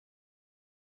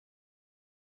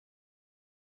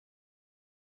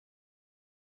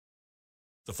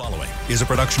The following is a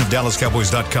production of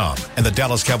DallasCowboys.com and the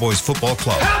Dallas Cowboys Football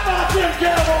Club. How about them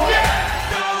Cowboys? Yeah!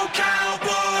 Go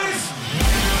Cowboys!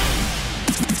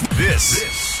 This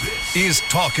is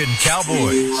Talkin'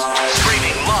 Cowboys.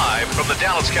 Streaming live from the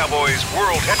Dallas Cowboys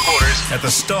World Headquarters at the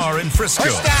Star in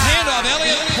Frisco. First down. Handoff,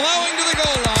 Elliott plowing to the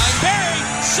goal line. Barry,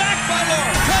 sacked by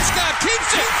Lawrence. Prescott keeps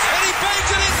it, and he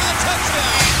bangs it in for the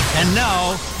touchdown. And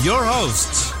now, your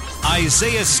hosts,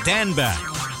 Isaiah Stanback,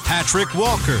 Patrick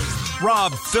Walker,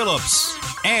 Rob Phillips,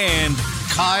 and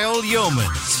Kyle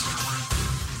Yeomans.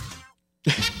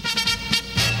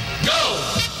 Go!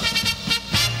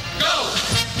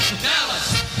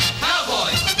 Dallas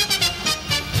Cowboys!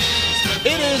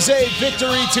 It is a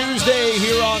Victory Tuesday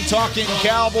here on Talking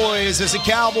Cowboys as the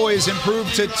Cowboys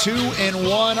improved to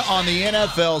 2-1 on the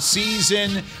NFL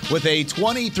season with a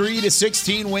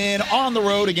 23-16 win on the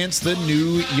road against the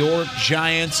New York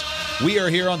Giants. We are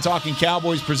here on Talking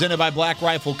Cowboys presented by Black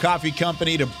Rifle Coffee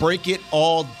Company to break it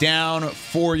all down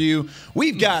for you.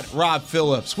 We've got Rob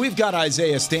Phillips. We've got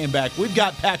Isaiah Stanback. We've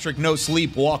got Patrick No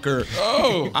Sleep Walker.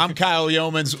 Oh. I'm Kyle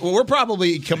Yeomans. We're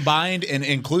probably combined and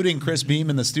including Chris Beam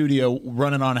in the studio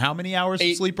running on how many hours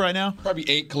of sleep right now? Probably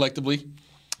 8 collectively.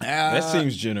 That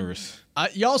seems generous.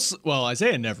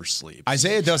 Isaiah never sleeps.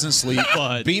 Isaiah doesn't sleep.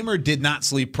 But Beamer did not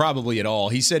sleep probably at all.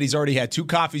 He said he's already had 2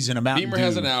 coffees and a Mountain Beamer Dew.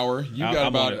 has an hour. You got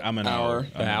about an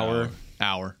hour.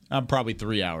 Hour. I'm probably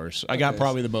 3 hours. I got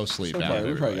probably the most sleep out of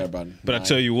We probably got everybody. about But 9. I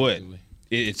tell you what,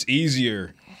 it's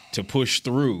easier to push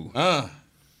through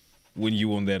when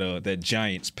you on that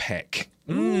Giants pack.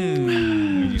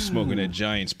 When you smoking that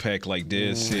Giants pack like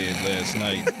Dez said last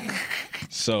night.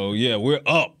 So, yeah, we're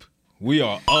up. We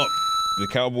are up. The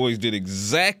Cowboys did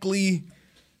exactly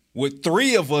what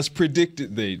 3 of us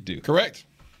predicted they'd do. Correct.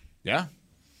 Yeah.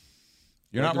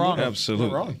 You're not wrong. Absolutely.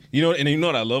 You're wrong. You know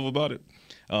what I love about it?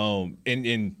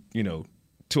 And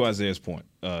to Isaiah's point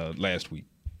last week,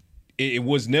 it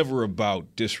was never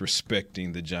about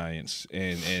disrespecting the Giants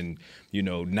and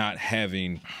not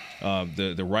having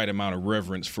the right amount of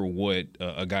reverence for what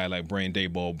a guy like Brian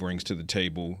Daboll brings to the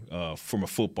table from a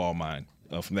football mind,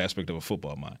 from the aspect of a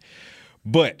football mind.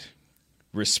 But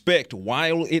respect,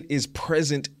 while it is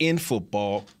present in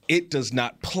football, it does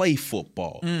not play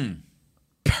football.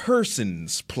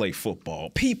 Persons play football.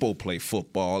 People play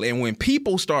football. And when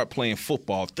people start playing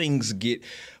football, things get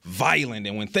violent.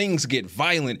 And when things get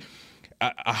violent,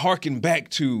 I hearken back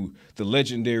to the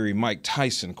legendary Mike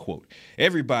Tyson quote.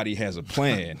 Everybody has a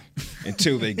plan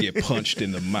until they get punched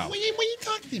in the mouth. What are you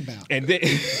talking about? And then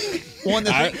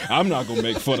I'm not going to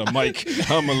make fun of Mike.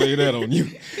 I'm going to lay that on you.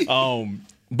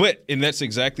 And that's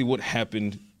exactly what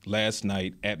happened last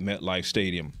night at MetLife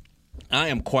Stadium. I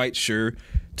am quite sure,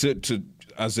 to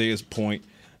Isaiah's point,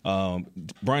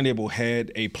 Brian Daboll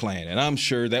had a plan, and I'm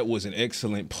sure that was an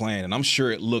excellent plan, and I'm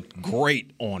sure it looked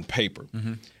great on paper.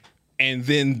 Mm-hmm. And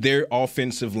then their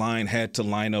offensive line had to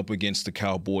line up against the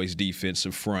Cowboys'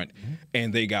 defensive front,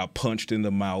 and they got punched in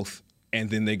the mouth, and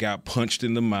then they got punched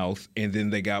in the mouth, and then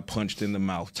they got punched in the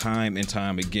mouth time and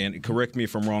time again. Correct me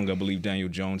if I'm wrong. I believe Daniel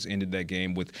Jones ended that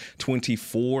game with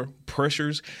 24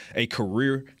 pressures, a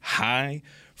career high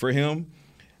for him.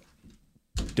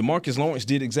 DeMarcus Lawrence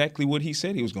did exactly what he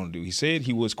said he was going to do. He said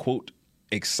he was, quote,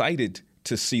 excited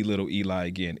to see little Eli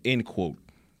again, end quote.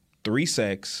 3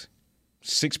 sacks,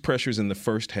 6 pressures in the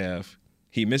first half.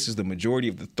 He misses the majority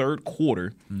of the third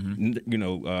quarter,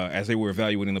 as they were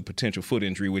evaluating the potential foot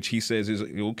injury, which he says is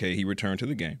okay. He returned to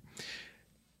the game.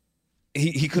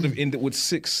 He could have ended with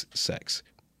 6 sacks.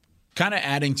 Kind of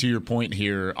adding to your point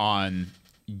here on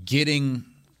getting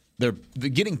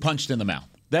punched in the mouth.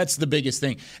 That's the biggest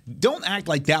thing. Don't act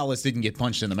like Dallas didn't get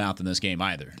punched in the mouth in this game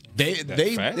either.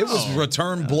 It was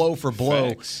return blow for blow.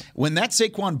 Facts. When that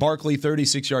Saquon Barkley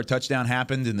 36-yard touchdown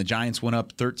happened and the Giants went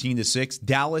up 13-6,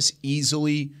 Dallas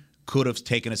easily could have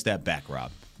taken a step back,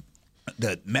 Rob.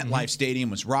 The MetLife Stadium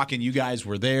was rocking. You guys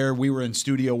were there. We were in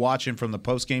studio watching from the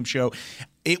postgame show.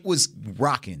 It was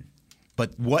rocking.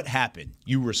 But what happened?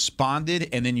 You responded,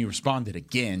 and then you responded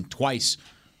again twice.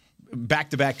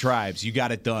 Back-to-back drives, you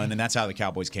got it done, and that's how the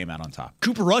Cowboys came out on top.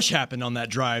 Cooper Rush happened on that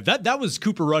drive. That was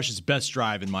Cooper Rush's best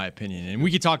drive, in my opinion. And we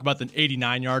could talk about the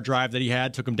 89-yard drive that he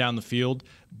had, took him down the field.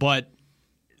 But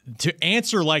to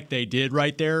answer like they did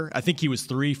right there, I think he was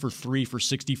 3 for 3 for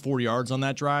 64 yards on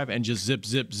that drive and just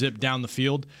zip down the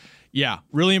field. Yeah,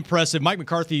 really impressive. Mike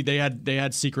McCarthy, they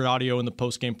had secret audio in the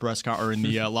postgame press or in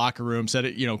the locker room. Said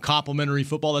it, complimentary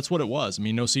football. That's what it was. I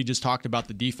mean, OC just talked about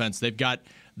the defense. They've got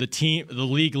the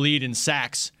league lead in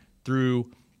sacks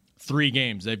through 3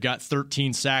 games. They've got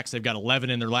 13 sacks. They've got 11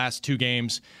 in their last 2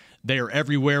 games. They are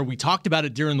everywhere. We talked about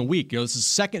it during the week. This is the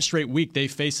second straight week they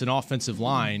faced an offensive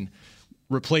line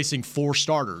replacing 4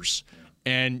 starters.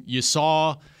 And you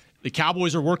saw the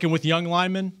Cowboys are working with young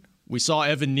linemen. We saw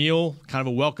Evan Neal, kind of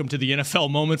a welcome to the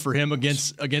NFL moment for him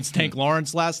against Tank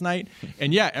Lawrence last night.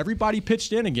 And yeah, everybody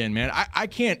pitched in again, man. I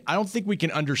don't think we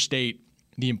can understate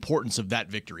the importance of that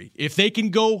victory. If they can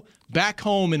go back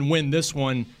home and win this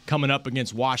one coming up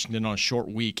against Washington on a short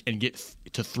week and get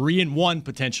to 3-1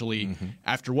 potentially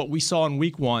after what we saw in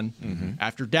week 1,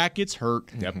 after Dak gets hurt,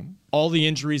 all the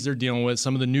injuries they're dealing with,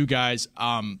 some of the new guys,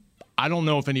 I don't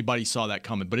know if anybody saw that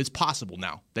coming, but it's possible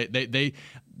now.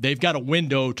 They've got a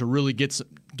window to really get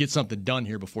something done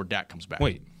here before Dak comes back.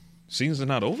 Wait, season's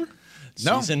not over?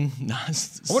 No. Season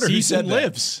said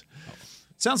lives.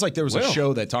 Sounds like there was a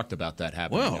show that talked about that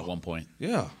happening at one point.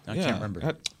 Yeah. I can't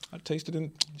remember. I tasted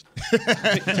it.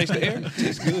 Taste the air.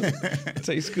 It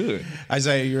tastes good.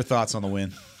 Isaiah, your thoughts on the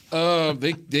win?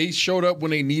 They showed up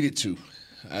when they needed to.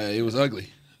 It was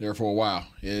ugly there for a while.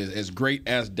 As great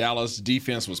as Dallas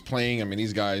defense was playing, I mean,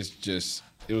 these guys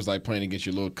it was like playing against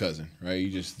your little cousin, right? You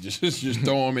just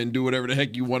throw them and do whatever the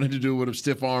heck you wanted to do with them,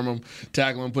 stiff arm them,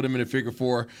 tackle them, put them in a figure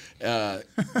 4.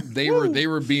 They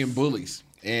were being bullies,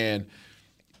 and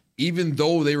even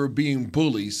though they were being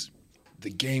bullies, the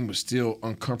game was still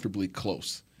uncomfortably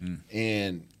close.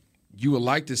 And you would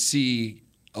like to see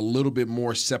a little bit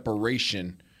more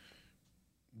separation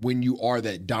when you are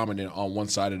that dominant on one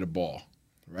side of the ball,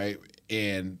 right?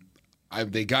 And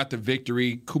they got the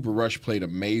victory. Cooper Rush played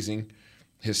amazing.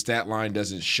 His stat line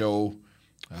doesn't show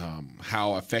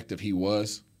how effective he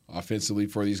was offensively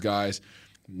for these guys.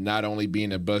 Not only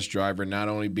being a bus driver, not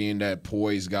only being that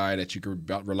poised guy that you could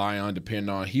rely on, depend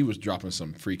on, he was dropping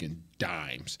some freaking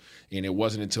dimes. And it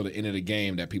wasn't until the end of the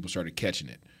game that people started catching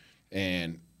it.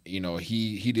 And,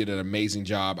 he did an amazing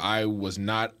job. I was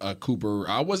not a Cooper.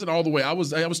 I wasn't all the way. I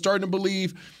was starting to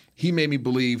believe. He made me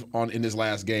believe in this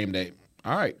last game that,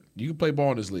 all right, you can play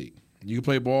ball in this league. You can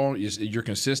play ball. You're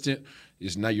consistent.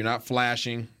 You're not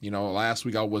flashing. Last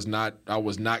week I was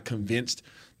not convinced.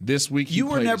 This week you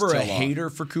were never a hater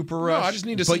for Cooper Rush. No, I just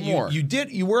need to see more.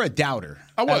 You were a doubter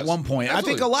at one point.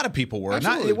 Absolutely. I think a lot of people were.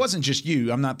 It wasn't just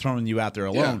you. I'm not throwing you out there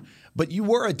alone. Yeah. But you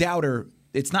were a doubter.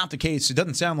 It's not the case. It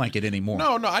doesn't sound like it anymore.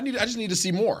 No. I just need to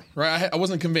see more. Right? I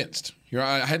wasn't convinced.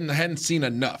 I hadn't seen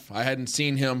enough. I hadn't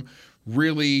seen him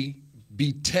really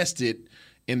be tested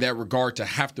in that regard to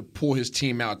have to pull his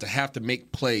team out, to have to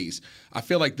make plays. I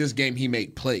feel like this game he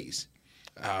made plays.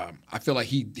 I feel like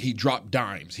he dropped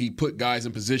dimes. He put guys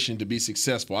in position to be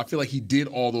successful. I feel like he did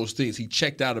all those things. He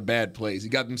checked out of bad plays. He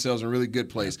got themselves in really good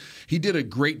plays. He did a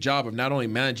great job of not only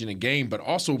managing a game, but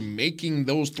also making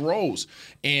those throws.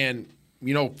 And,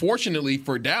 fortunately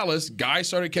for Dallas, guys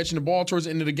started catching the ball towards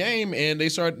the end of the game, and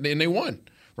they won,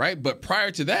 right? But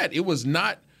prior to that, it was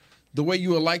not the way you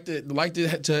would like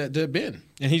it to have been.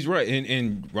 And he's right.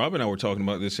 And Rob and I were talking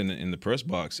about this in the press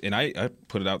box, and I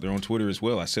put it out there on Twitter as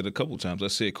well. I said a couple times, I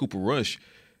said Cooper Rush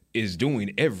is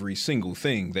doing every single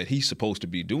thing that he's supposed to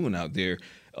be doing out there.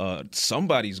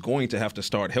 Somebody's going to have to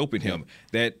start helping him.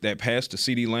 That pass to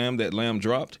CeeDee Lamb that Lamb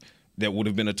dropped, that would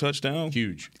have been a touchdown.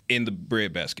 Huge. In the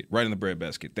breadbasket, right in the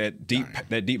breadbasket. That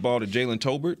deep ball to Jalen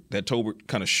Tolbert, that Tolbert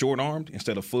kind of short-armed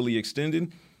instead of fully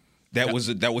extended. That was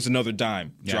another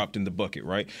dime dropped in the bucket,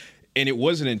 right? And it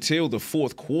wasn't until the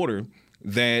fourth quarter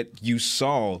that you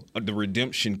saw the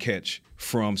redemption catch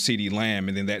from CeeDee Lamb,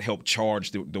 and then that helped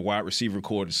charge the wide receiver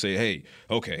core to say, hey,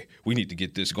 okay, we need to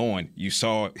get this going. You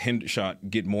saw Hendershot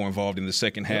get more involved in the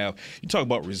second half. You talk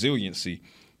about resiliency.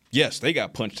 Yes, they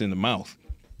got punched in the mouth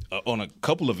on a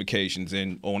couple of occasions,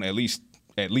 and on at least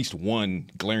one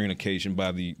glaring occasion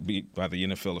by the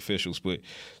NFL officials, but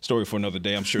story for another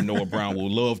day. I'm sure Noah Brown will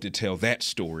love to tell that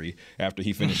story after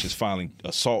he finishes filing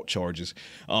assault charges.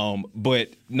 But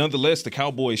nonetheless, the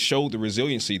Cowboys showed the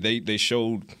resiliency. They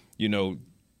showed,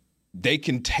 they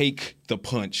can take the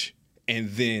punch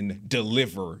and then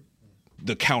deliver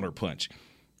the counter punch.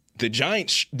 The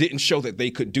Giants didn't show that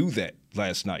they could do that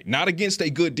last night. Not against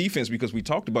a good defense, because we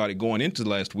talked about it going into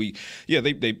last week. Yeah,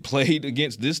 they played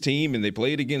against this team and they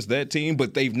played against that team,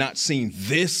 but they've not seen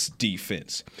this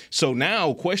defense. So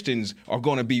now questions are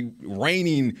going to be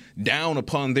raining down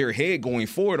upon their head going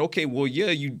forward. Okay, well,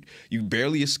 yeah, you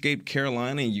barely escaped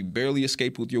Carolina and you barely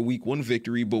escaped with your week 1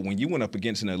 victory, but when you went up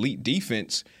against an elite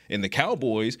defense in the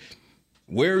Cowboys,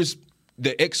 where's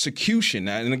the execution,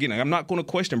 and again, I'm not going to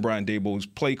question Brian Daboll's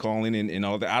play calling and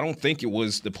all that. I don't think it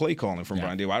was the play calling from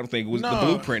Brian Daboll. I don't think it was the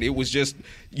blueprint. It was just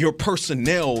your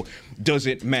personnel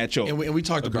doesn't match up. And we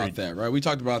talked about that, right? We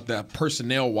talked about that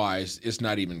personnel-wise. It's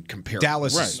not even comparable.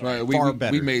 Dallas is right. far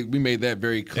better. We made that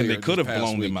very clear. And they could have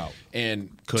blown them out. And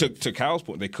to Kyle's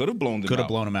point, they could have blown them out. Could have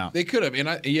blown them out. They could have.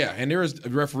 And there is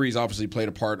referees obviously played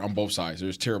a part on both sides.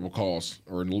 There's terrible calls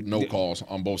or no calls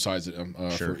on both sides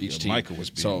for each team. Michael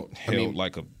was being held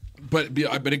like a. But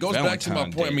it goes back to my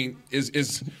point. Day. I mean,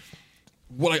 is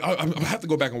what I have to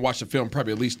go back and watch the film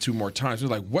probably at least 2 more times.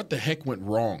 It's like, what the heck went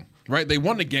wrong? Right? They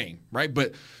won the game, right?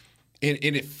 But and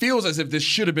it feels as if this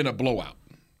should have been a blowout.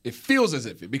 It feels as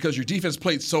if because your defense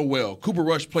played so well, Cooper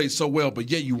Rush played so well, but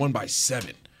yet you won by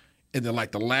 7 in the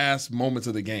last moments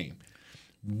of the game.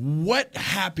 What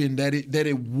happened that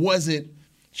it wasn't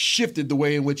shifted the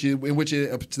way in which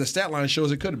the stat line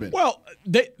shows it could have been? Well,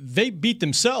 they beat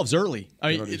themselves early.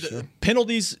 I mean,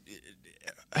 penalties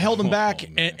held them back,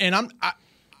 and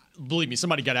believe me,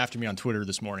 somebody got after me on Twitter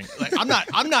this morning. Like,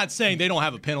 I'm not saying they don't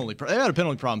have a penalty. They had a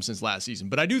penalty problem since last season,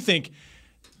 but I do think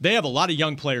they have a lot of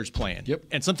young players playing. Yep.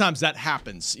 And sometimes that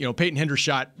happens. You know, Peyton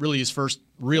Hendershot, really his first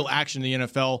real action in the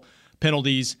NFL,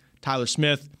 penalties. Tyler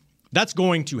Smith, that's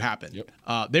going to happen.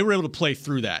 Yep. They were able to play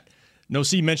through that.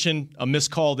 Nosey mentioned a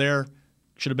missed call there.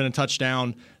 Should have been a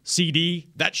touchdown. CD,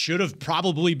 that should have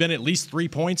probably been at least 3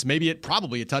 points,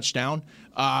 probably a touchdown.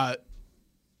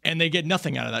 And they get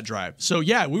nothing out of that drive. So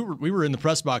yeah, we were in the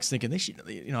press box thinking they should.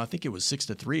 I think it was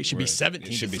 6-3. It should be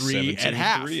 17-3 at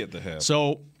half. At the half.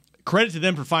 So credit to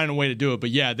them for finding a way to do it.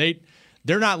 But yeah,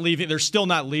 they're not leaving. They're still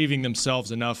not leaving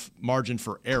themselves enough margin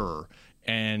for error.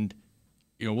 And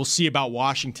we'll see about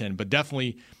Washington, but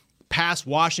definitely past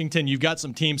Washington, you've got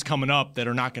some teams coming up that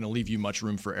are not going to leave you much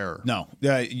room for error. No,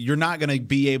 you're not going to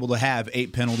be able to have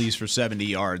 8 penalties for 70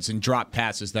 yards and drop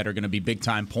passes that are going to be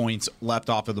big-time points left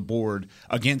off of the board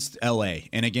against L.A.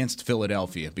 and against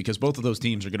Philadelphia, because both of those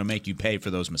teams are going to make you pay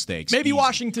for those mistakes. Maybe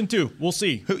Washington, too. We'll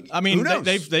see. Who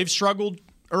knows? They've struggled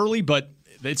early, but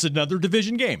it's another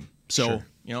division game. So,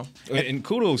 sure. And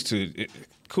kudos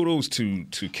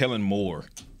to Kellen Moore.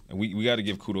 We got to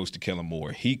give kudos to Kellen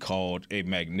Moore. He called a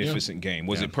magnificent game.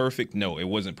 Was it perfect? No, it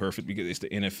wasn't perfect because it's the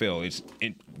NFL. It's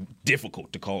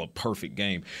difficult to call a perfect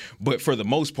game. But for the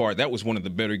most part, that was one of the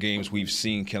better games we've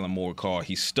seen Kellen Moore call.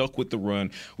 He stuck with the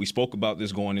run. We spoke about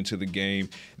this going into the game.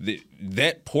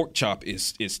 That pork chop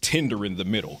is tender in the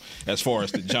middle as far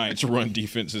as the Giants' run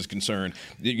defense is concerned.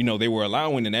 They were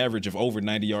allowing an average of over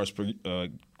 90 yards per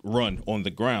run on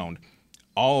the ground.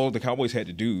 All the Cowboys had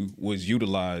to do was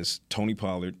utilize Tony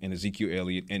Pollard and Ezekiel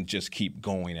Elliott and just keep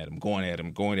going at him.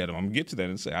 I'm going to get to that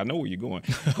and say, I know where you're going.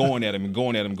 Going at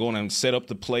him, set up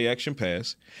the play action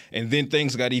pass. And then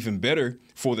things got even better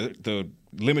for the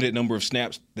limited number of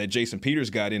snaps that Jason Peters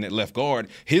got in at left guard.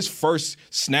 His first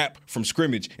snap from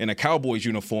scrimmage in a Cowboys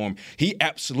uniform, he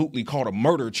absolutely caught a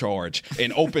murder charge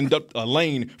and opened up a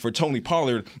lane for Tony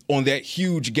Pollard on that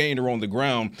huge gainer on the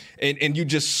ground. And you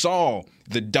just saw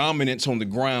the dominance on the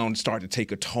ground start to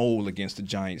take a toll against the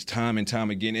Giants time and time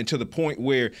again, and to the point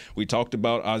where we talked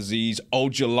about Azeez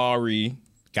Ojulari.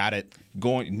 Got it.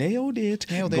 Nailed it.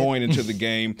 Going into the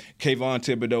game. Kayvon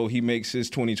Thibodeau, he makes his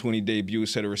 2020 debut, et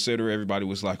cetera, et cetera. Everybody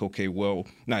was like, okay, well,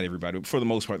 not everybody, but for the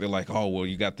most part, they're like, oh, well,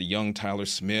 you got the young Tyler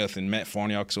Smith and Matt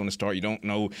Farniok's on the start. You don't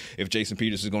know if Jason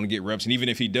Peters is going to get reps. And even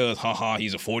if he does,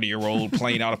 he's a 40-year-old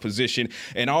playing out of position.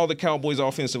 And all the Cowboys'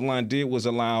 offensive line did was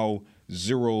allow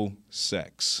 0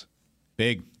 sacks.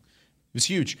 Big. It was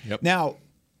huge. Yep. Now,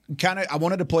 I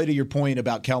wanted to play to your point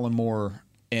about Kellen Moore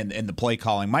and the play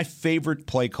calling. My favorite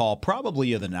play call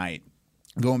probably of the night,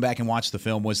 going back and watch the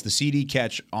film, was the CD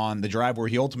catch on the drive where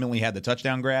he ultimately had the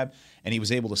touchdown grab and he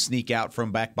was able to sneak out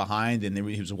from back behind, and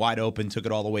he was wide open, took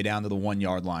it all the way down to the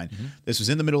 1-yard line. Mm-hmm. This was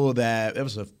in the middle of that. It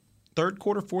was a third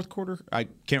quarter, fourth quarter. I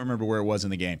can't remember where it was in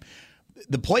the game.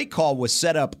 The play call was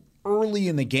set up early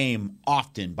in the game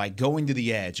often by going to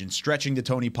the edge and stretching to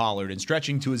Tony Pollard and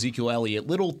stretching to Ezekiel Elliott,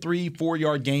 little 3-4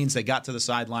 yard gains that got to the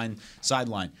sideline.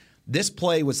 This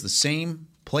play was the same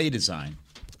play design,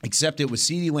 except it was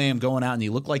CeeDee Lamb going out and he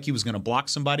looked like he was going to block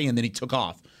somebody and then he took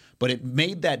off. But it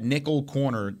made that nickel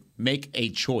corner make a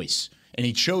choice. And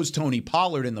he chose Tony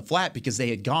Pollard in the flat because they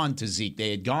had gone to Zeke.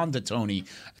 They had gone to Tony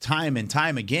time and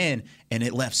time again, and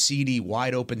it left CD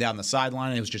wide open down the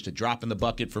sideline. It was just a drop in the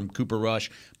bucket from Cooper Rush,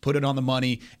 put it on the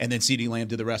money, and then CeeDee Lamb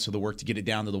did the rest of the work to get it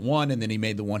down to the 1, and then he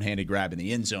made the one-handed grab in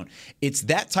the end zone. It's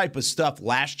that type of stuff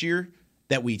last year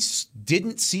that we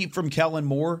didn't see from Kellen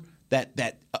Moore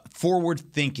that forward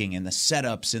thinking and the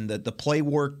setups and the play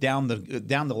work down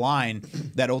the line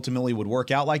that ultimately would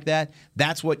work out like that.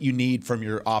 That's what you need from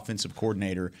your offensive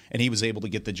coordinator, and he was able to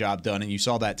get the job done. And you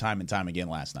saw that time and time again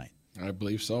last night. I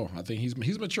believe so. I think he's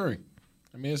maturing.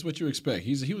 I mean, that's what you expect.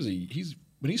 He's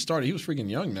when he started, he was freaking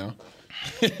young now.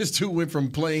 His dude went from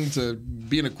playing to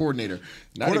being a coordinator.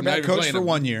 Quarterback coach for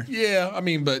 1 year. Yeah, I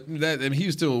mean, but he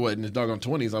was still in his doggone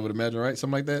 20s, I would imagine, right?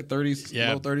 Something like that, 30s,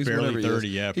 low 30s, barely whatever 30,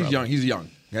 he is. yeah, He's probably. young. He's young.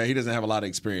 Okay? He doesn't have a lot of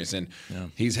experience, and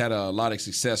he's had a lot of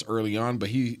success early on, but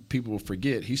people will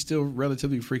forget he's still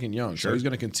relatively freaking young. Sure. So he's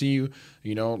going to continue,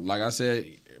 like I said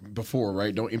before,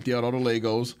 right? Don't empty out all the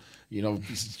Legos.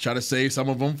 Try to save some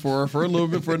of them for a little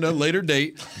bit for another later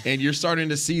date. And you're starting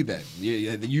to see that.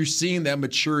 You're seeing that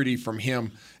maturity from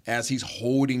him as he's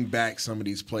holding back some of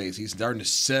these plays. He's starting to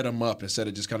set them up instead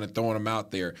of just kind of throwing them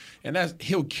out there. And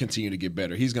he'll continue to get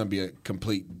better. He's going to be a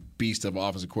complete beast of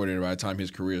offensive coordinator by the time his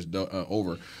career is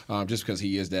over, just because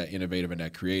he is that innovative and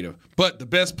that creative. But the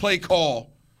best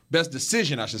best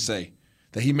decision, I should say,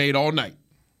 that he made all night.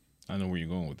 I know where you're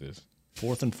going with this.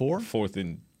 4th and 4? 4th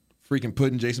and freaking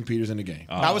putting Jason Peters in the game.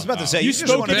 I was about to say, you just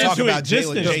want to spoke talk into about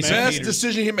existence, Jason Best Peters.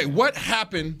 decision he made. What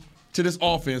happened to this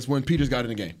offense when Peters got in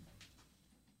the game?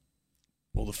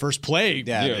 Well, the first play,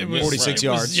 Yeah, 46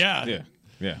 yards. Yeah.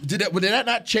 Did that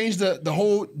not change the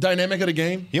whole dynamic of the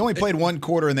game? He only played one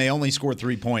quarter, and they only scored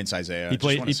 3 points, Isaiah. He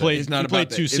played It's not about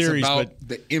two that. series, it's about but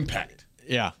the impact.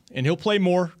 yeah, and he'll play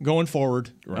more going forward.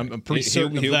 I'm pretty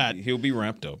certain of that. He'll be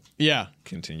ramped up Yeah.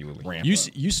 continually.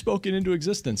 You spoke it into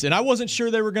existence, and I wasn't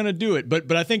sure they were going to do it, but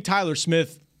I think Tyler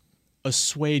Smith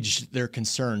assuaged their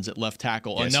concerns at left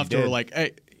tackle Yes, enough he to did. like,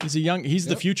 hey, he's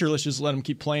the future. Let's just let him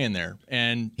keep playing there.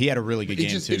 And He had a really good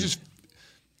game, too.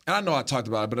 And I know I talked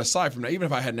about it, but aside from that, even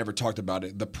if I had never talked about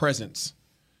it, the presence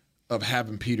of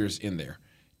having Peters in there,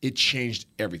 it changed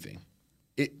everything.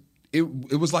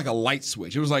 It was like a light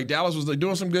switch. It was like Dallas was like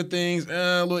doing some good things,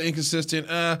 a little inconsistent.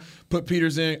 Put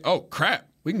Peters in. Oh crap,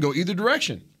 we can go either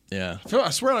direction. yeah, I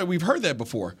swear, like we've heard that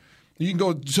before. You can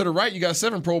go to the right, you got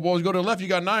 7 Pro Bowls. You go to the left, you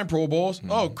got 9 Pro Bowls.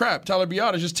 Mm-hmm. Oh crap, Tyler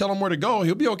Biadasz, just tell him where to go.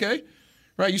 He'll be okay.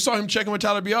 Right? You saw him checking with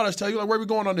Tyler Biadasz, tell you like, where are we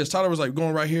going on this? Tyler was like,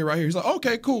 going right here, right here. He's like,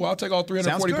 okay, cool. I'll take all 340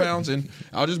 Sounds good. pounds and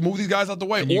I'll just move these guys out the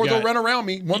way. And you Or they'll got- run around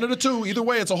me. One of the two. Either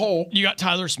way, it's a hole. you got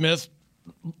Tyler Smith,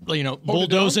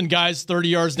 bulldozing guys 30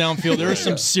 yards downfield. There is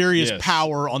some serious Yes.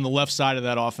 power on the left side of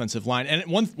that offensive line. And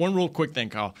one real quick thing,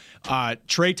 Kyle.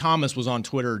 Trey Thomas was on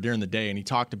Twitter during the day, and he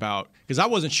talked about, because I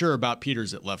wasn't sure about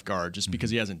Peters at left guard just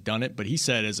because he hasn't done it, but he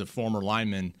said as a former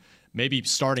lineman, maybe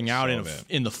starting out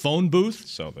in the phone booth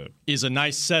So that is a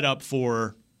nice setup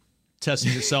for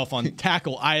testing yourself on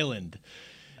Tackle Island.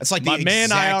 That's like My the man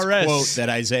exact IRS. quote that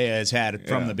Isaiah has had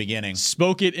from the beginning.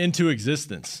 Spoke it into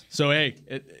existence. So hey,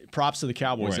 props to the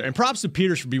Cowboys Right. there, and props to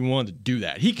Peters for being willing to do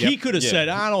that. He could have said,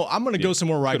 "I don't. I'm going to go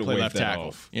somewhere where I Could've play waved left that tackle."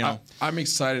 off. You know, I'm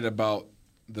excited about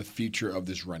the future of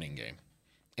this running game.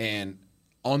 And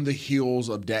on the heels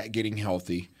of Dak getting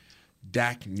healthy,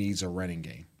 Dak needs a running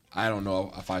game. I don't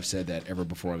know if I've said that ever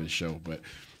before on this show, but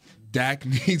Dak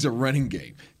needs a running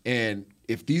game. And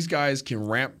if these guys can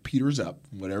ramp Peters up,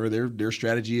 whatever their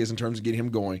strategy is in terms of getting him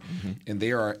going, and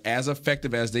they are as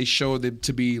effective as they showed them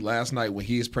to be last night when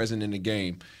he is present in the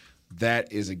game,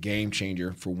 that is a game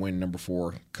changer for when number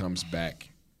 4 comes back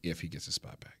if he gets his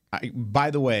spot back.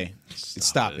 By the way,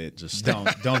 stop it. Just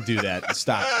don't do that.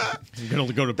 Stop. I'm going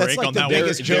to go to That's break like on the that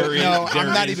biggest one. joke. No,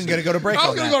 I'm not even going to go to break I on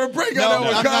was that. gonna go to break on No, that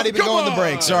one, I'm Kyle. not even Come going to on.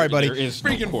 break. Sorry, buddy. there is no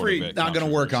Freaking quarterback free. Not going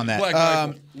to work on that. Black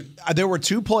Michael. There were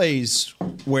 2 plays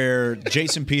where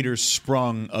Jason Peters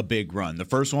sprung a big run. The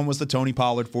first one was the Tony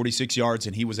Pollard 46 yards,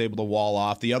 and he was able to wall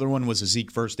off. The other one was a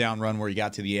Zeke first down run where he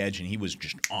got to the edge, and he was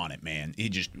just on it, man. He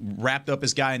just wrapped up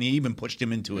his guy, and he even pushed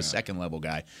him into a second-level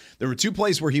guy. There were 2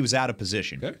 plays where he was out of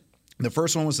position. Okay. The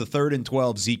first one was the 3rd and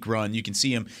 12 Zeke run. You can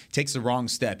see him takes the wrong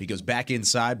step. He goes back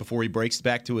inside before he breaks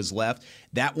back to his left.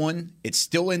 That one, it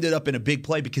still ended up in a big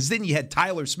play because then you had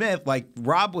Tyler Smith, like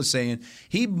Rob was saying.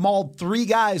 He mauled 3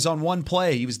 guys on one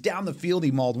play. He was down the field.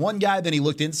 He mauled one guy. Then he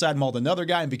looked inside, mauled another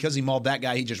guy. And because he mauled that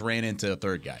guy, he just ran into a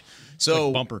third guy. So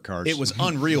Like bumper cars. It was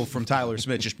unreal from Tyler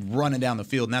Smith just running down the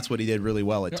field. And that's what he did really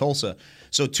well at Tulsa.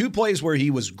 So 2 plays where he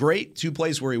was great, 2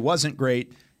 plays where he wasn't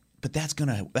great. But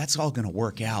that's all gonna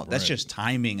work out. That's just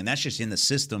timing, and that's just in the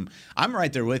system. I'm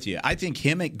right there with you. I think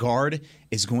him at guard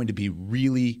is going to be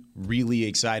really, really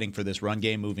exciting for this run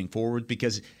game moving forward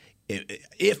because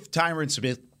if Tyron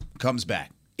Smith comes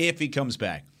back,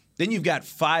 then you've got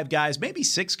 5 guys, maybe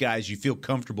 6 guys you feel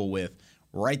comfortable with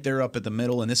right there up at the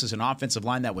middle. And this is an offensive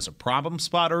line that was a problem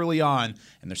spot early on,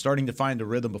 and they're starting to find a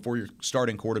rhythm before your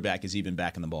starting quarterback is even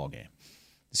back in the ball game.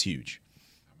 It's huge.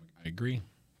 I agree.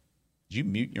 Did you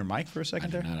mute your mic for a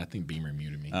second there? I think Beamer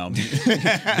muted me.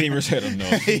 Beamer said no.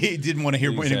 He didn't want to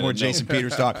hear any more Jason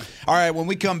Peters talk. All right, when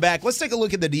we come back, let's take a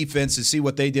look at the defense and see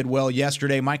what they did well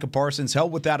yesterday. Micah Parsons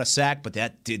held without a sack, but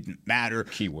that didn't matter.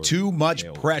 Keyword. Too much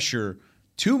pressure.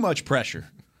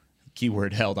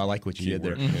 Keyword held. I like what you did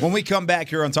there. When we come back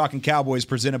here on Talking Cowboys,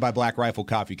 presented by Black Rifle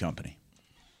Coffee Company.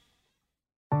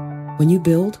 When you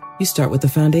build, you start with the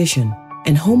foundation.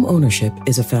 And home ownership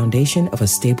is a foundation of a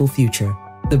stable future.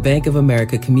 The Bank of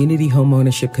America Community Home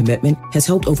Ownership Commitment has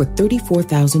helped over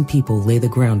 34,000 people lay the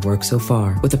groundwork so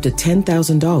far, with up to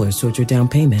 $10,000 towards your down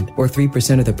payment or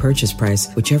 3% of the purchase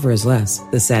price, whichever is less.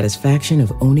 The satisfaction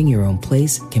of owning your own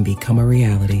place can become a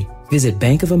reality. Visit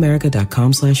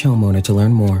bankofamerica.com/homeowner to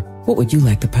learn more. What would you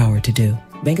like the power to do?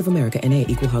 Bank of America N.A.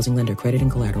 Equal Housing Lender. Credit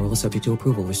and collateral is subject to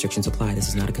approval. Restrictions apply. This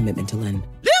is not a commitment to lend.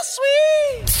 Lil Sweet!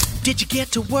 Did you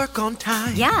get to work on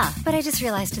time? Yeah, but I just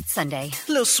realized it's Sunday.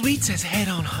 Lil Sweet says head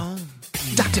on home.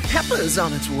 Dr. Pepper's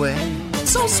on its way.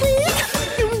 So sweet,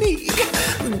 unique.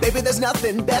 Baby, there's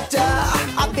nothing better.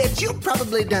 I bet you've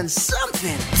probably done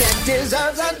something that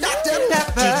deserves a Dr.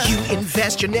 Pepper. Did you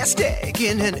invest your nest egg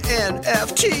in an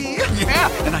NFT?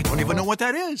 Yeah, and I don't even know what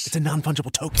that is. It's a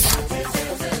non-fungible token.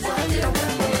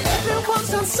 Everyone's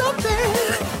done something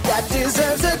that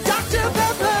deserves a Dr.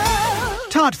 Pepper.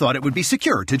 Todd thought it would be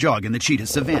secure to jog in the cheetah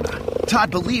savanna.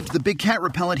 Todd believed the big cat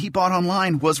repellent he bought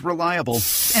online was reliable.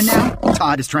 And now,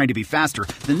 Todd is trying to be faster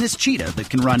than this cheetah that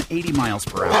can run 80 miles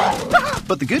per hour.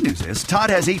 But the good news is, Todd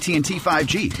has AT&T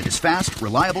 5G that is fast,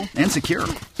 reliable, and secure.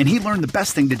 And he learned the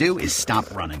best thing to do is stop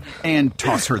running and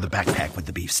toss her the backpack with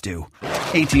the beef stew.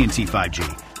 AT&T 5G.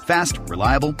 Fast,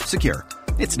 reliable, secure.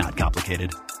 It's not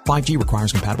complicated. 5G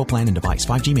requires compatible plan and device.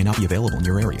 5G may not be available in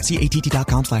your area. See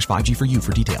att.com/5G for you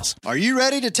for details. Are you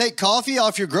ready to take coffee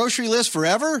off your grocery list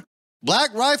forever?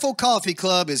 Black Rifle Coffee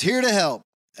Club is here to help.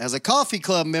 As a coffee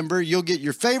club member, you'll get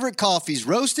your favorite coffees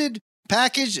roasted,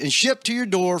 packaged, and shipped to your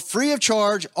door free of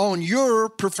charge on your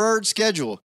preferred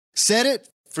schedule. Set it,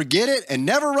 forget it, and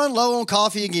never run low on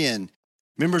coffee again.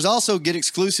 Members also get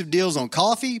exclusive deals on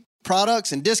coffee,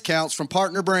 products, and discounts from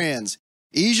partner brands.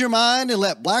 Ease your mind and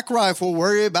let Black Rifle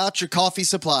worry about your coffee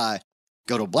supply.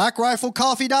 Go to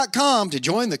blackriflecoffee.com to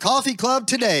join the coffee club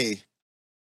today.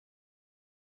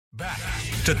 Back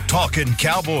to Talking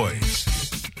Cowboys.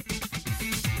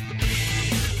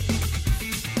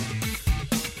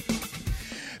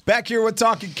 Back here with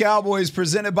Talking Cowboys,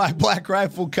 presented by Black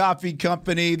Rifle Coffee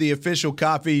Company, the official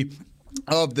coffee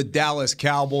of the Dallas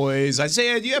Cowboys.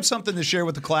 Isaiah, do you have something to share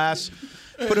with the class?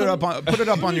 Put it up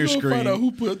on your screen. Find out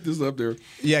who put this up there.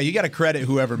 Yeah, you got to credit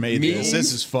whoever made this.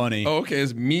 This is funny. Oh, okay,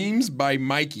 it's Memes by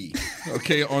Mikey.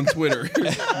 Okay, on Twitter.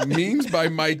 Memes by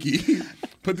Mikey.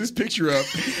 Put this picture up.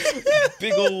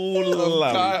 Big old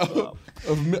lollipop.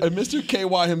 Of Mr.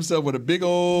 KY himself with a big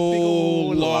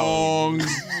old long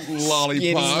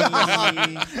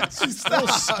lollipop. It's still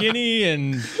skinny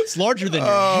and it's larger than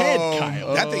your head,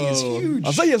 Kyle. That thing is huge.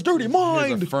 Isaiah's dirty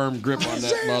mind. There's a firm grip on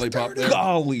that lollipop there.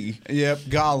 Golly. Yep,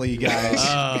 golly, guys.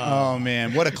 Oh,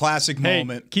 man. What a classic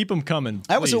moment. Keep them coming.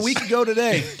 That was a week ago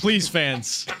today. Please,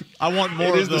 fans. I want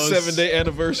more of those. It is the 7-day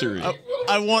anniversary.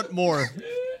 I want more.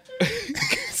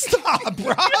 Stop,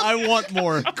 bro. I want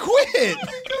more. Quit.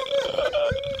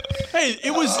 Hey,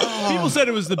 it was. People said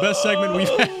it was the best segment we've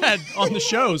had on the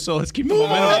show, so let's keep the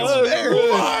momentum.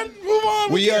 Move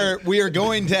on. We are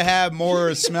going to have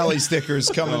more smelly stickers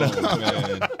coming up.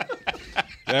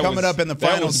 Man. Coming up in the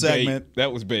final segment. Bait.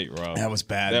 That was bait, Rob. That was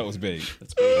bad. That was bait.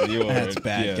 That's bait. That's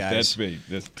bad, yeah, guys. That's bait.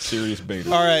 That's serious bait.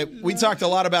 All right, we talked a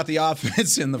lot about the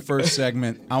offense in the first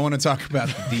segment. I want to talk about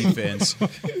the defense.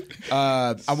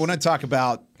 I want to talk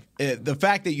about the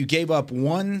fact that you gave up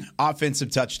one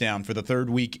offensive touchdown for the third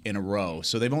week in a row.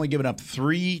 So they've only given up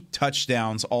 3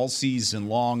 touchdowns all season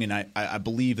long, and I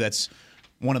believe that's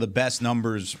one of the best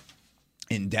numbers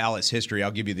in Dallas history. I'll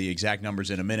give you the exact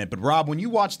numbers in a minute. But, Rob, when you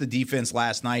watched the defense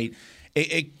last night,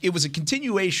 it was a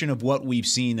continuation of what we've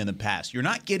seen in the past. You're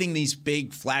not getting these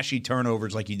big, flashy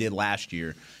turnovers like you did last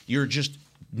year. You're just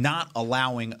not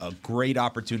allowing a great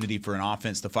opportunity for an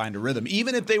offense to find a rhythm.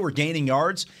 Even if they were gaining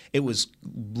yards, it was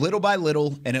little by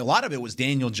little, and a lot of it was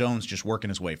Daniel Jones just working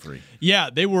his way free. Yeah,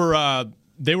 they were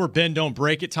bend, don't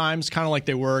break at times, kind of like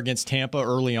they were against Tampa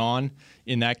early on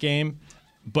in that game.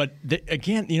 But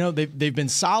again, they've been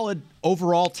solid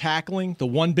overall tackling. The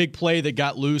one big play that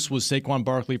got loose was Saquon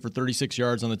Barkley for 36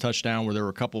 yards on the touchdown, where there were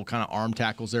a couple kind of arm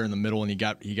tackles there in the middle, and he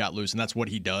got loose, and that's what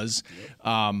he does.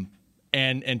 Yep.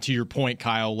 And to your point,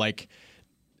 Kyle,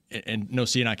 and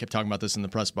Nossi and I kept talking about this in the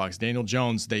press box. Daniel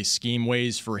Jones, they scheme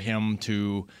ways for him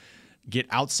to get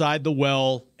outside the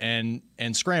well and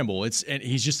scramble. And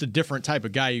he's just a different type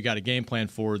of guy you got a game plan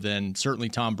for than certainly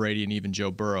Tom Brady and even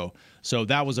Joe Burrow. So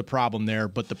that was a problem there.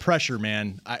 But the pressure,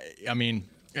 man, I mean,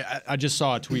 I just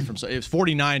saw a tweet from it was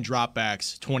 49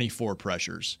 dropbacks, 24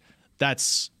 pressures.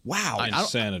 That's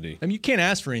insanity. I mean, you can't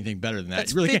ask for anything better than that.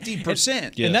 That's you really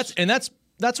 50%. Yes. And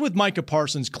that's with Micah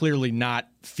Parsons clearly not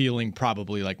feeling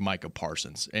probably like Micah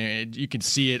Parsons. And you can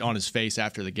see it on his face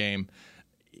after the game.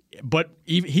 But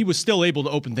he was still able to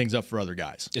open things up for other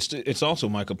guys. It's also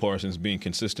Micah Parsons being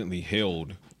consistently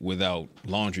held without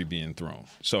laundry being thrown.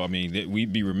 So, I mean,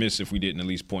 we'd be remiss if we didn't at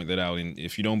least point that out. And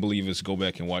if you don't believe us, go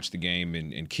back and watch the game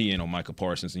and key in on Micah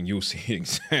Parsons, and you'll see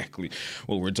exactly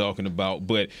what we're talking about.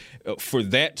 But for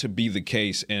that to be the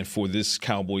case and for this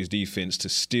Cowboys defense to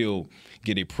still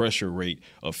get a pressure rate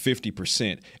of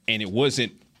 50%, and it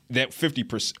wasn't that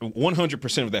 50%,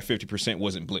 100% of that 50%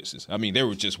 wasn't blitzes. I mean, they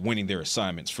were just winning their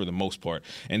assignments for the most part,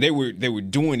 and they were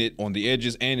doing it on the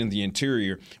edges and in the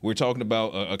interior. We're talking about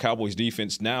a Cowboys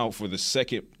defense now for the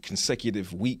second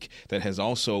consecutive week that has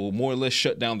also more or less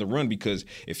shut down the run, because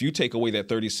if you take away that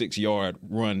 36-yard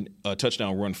run,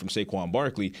 touchdown run from Saquon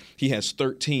Barkley, he has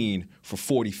 13 for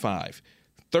 45.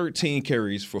 13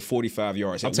 carries for 45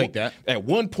 yards. I'll take that. At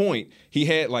one point, he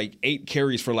had like 8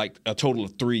 carries for like a total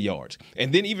of 3 yards.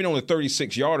 And then even on the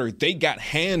 36-yarder, they got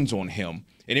hands on him.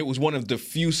 And it was one of the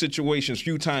few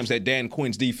times that Dan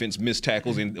Quinn's defense missed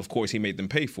tackles, and, of course, he made them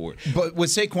pay for it. But with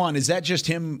Saquon, is that just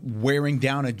him wearing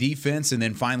down a defense and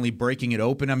then finally breaking it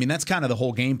open? I mean, that's kind of the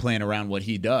whole game plan around what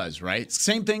he does, right?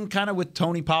 Same thing kind of with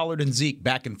Tony Pollard and Zeke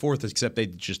back and forth, except they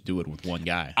just do it with one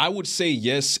guy. I would say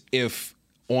yes if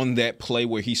on that play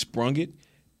where he sprung it,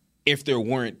 if there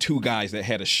weren't 2 guys that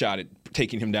had a shot at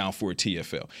taking him down for a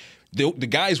TFL. The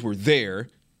guys were there.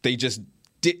 They just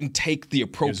didn't take the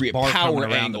appropriate power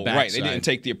angle. Right, they didn't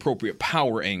take the appropriate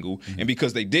power angle. Mm-hmm. And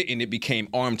because they didn't, it became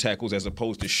arm tackles as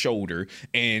opposed to shoulder.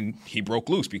 And he broke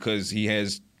loose because he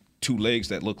has 2 legs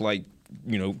that look like,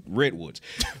 redwoods.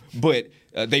 But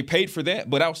they paid for that.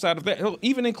 But outside of that,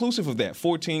 even inclusive of that,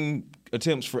 14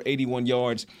 attempts for 81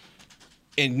 yards,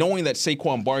 and knowing that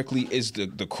Saquon Barkley is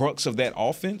the crux of that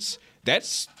offense,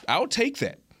 I'll take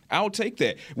that. I'll take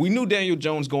that. We knew Daniel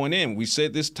Jones going in. We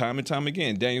said this time and time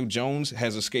again. Daniel Jones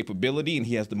has escapability, and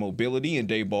he has the mobility and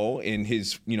day ball and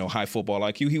his high football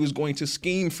IQ. He was going to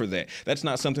scheme for that. That's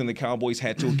not something the Cowboys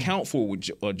had to account for with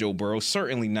Joe Burrow.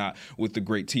 Certainly not with the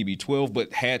great TB12,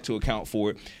 but had to account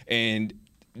for it. And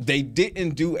they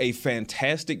didn't do a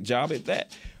fantastic job at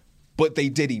that. But they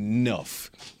did enough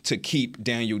to keep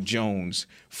Daniel Jones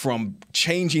from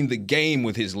changing the game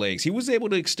with his legs. He was able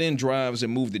to extend drives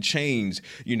and move the chains,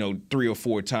 3 or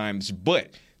 4 times.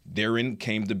 But therein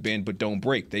came the bend but don't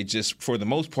break. They just, for the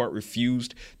most part,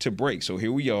 refused to break. So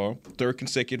here we are, 3rd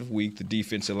consecutive week. The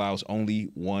defense allows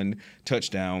only 1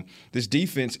 touchdown. This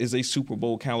defense is a Super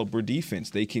Bowl caliber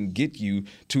defense. They can get you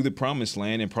to the promised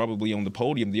land and probably on the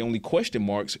podium. The only question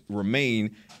marks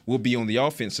will be on the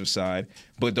offensive side.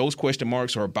 But those question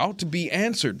marks are about to be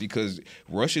answered because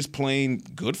Rush is playing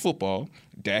good football.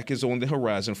 Dak is on the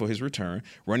horizon for his return.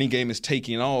 Running game is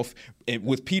taking off, and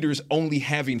with Peters only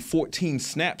having 14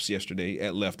 snaps yesterday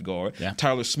at left guard. Yeah.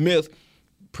 Tyler Smith,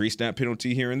 pre-snap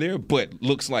penalty here and there, but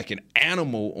looks like an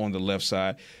animal on the left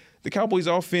side. The Cowboys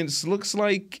offense looks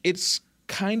like it's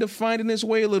kind of finding its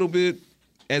way a little bit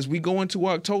as we go into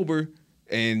October.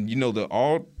 And, the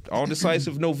all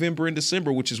decisive November and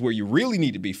December, which is where you really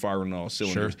need to be firing on all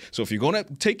cylinders. Sure. So if you're going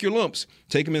to take your lumps,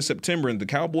 take them in September. And the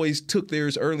Cowboys took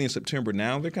theirs early in September.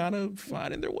 Now they're kind of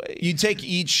finding their way. You take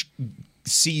each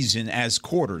season as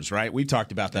quarters, right? We've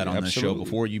talked about that on the show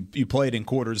before. You play it in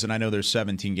quarters, and I know there's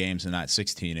 17 games and not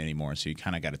 16 anymore. So you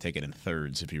kind of got to take it in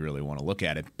thirds if you really want to look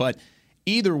at it. But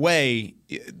either way,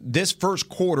 this first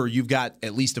quarter, you've got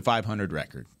at least a 500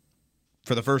 record.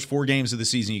 For the first 4 games of the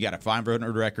season, you got a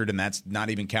 500 record, and that's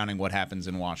not even counting what happens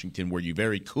in Washington, where you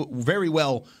very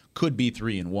well could be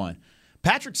 3-1.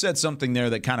 Patrick said something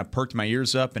there that kind of perked my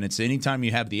ears up, and it's anytime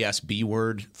you have the SB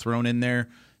word thrown in there,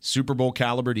 Super Bowl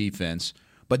caliber defense.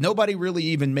 But nobody really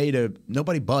even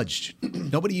nobody budged.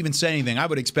 Nobody even said anything. I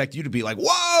would expect you to be like,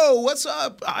 whoa, what's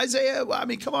up, Isaiah? I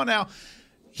mean, come on now.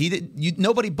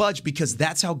 Nobody budged because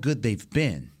that's how good they've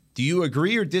been. Do you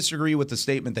agree or disagree with the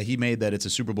statement that he made that it's a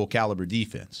Super Bowl caliber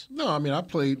defense? No, I mean, I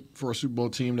played for a Super Bowl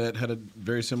team that had a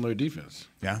very similar defense.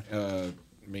 Yeah.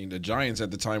 The Giants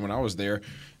at the time when I was there,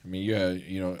 you had,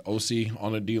 OC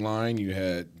on the D-line. You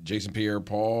had Jason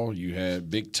Pierre-Paul. You had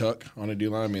Big Tuck on the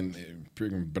D-line.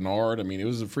 freaking Bernard. I mean, it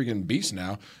was a freaking beast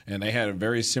now, and they had a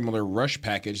very similar rush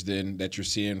package than that you're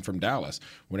seeing from Dallas.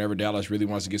 Whenever Dallas really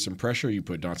wants to get some pressure, you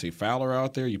put Dante Fowler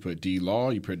out there, you put D. Law,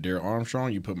 you put Darrell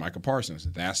Armstrong, you put Micah Parsons.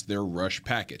 That's their rush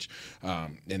package.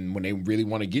 And when they really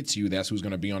want to get to you, that's who's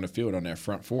going to be on the field on that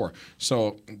front four.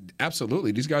 So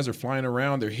absolutely, these guys are flying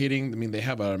around. They're hitting. I mean, they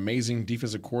have an amazing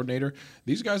defensive coordinator.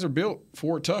 These guys are built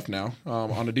for tough now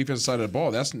on the defensive side of the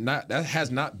ball. That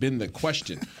has not been the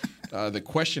question. The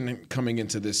question coming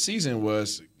into this season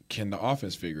was, can the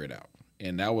offense figure it out?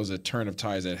 And that was a turn of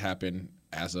tides that happened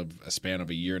as of a span of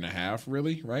a year and a half,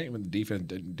 really, right? When the defense,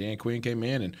 Dan Quinn came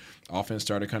in and offense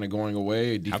started kind of going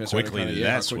away. Defense how quickly did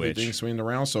that switch? Things swinging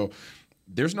around. So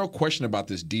there's no question about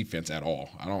this defense at all.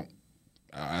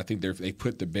 I think they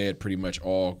put to bed pretty much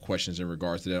all questions in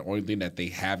regards to that. Only thing that they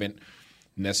haven't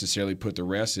necessarily put to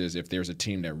rest is if there's a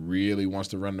team that really wants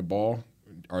to run the ball,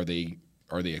 are they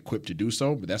equipped to do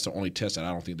so? But that's the only test that I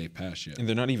don't think they've passed yet. And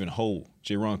they're not even whole.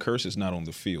 Jaron Kearse is not on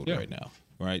the field right now,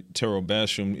 right? Terrell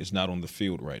Basham is not on the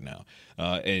field right now.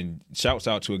 And shouts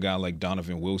out to a guy like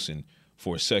Donovan Wilson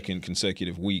for a second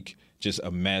consecutive week. Just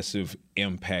a massive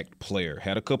impact player.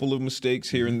 Had a couple of mistakes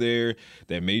here and there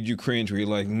that made you cringe where you're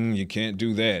like, you can't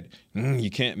do that. You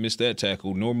can't miss that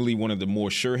tackle. Normally one of the more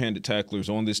sure-handed tacklers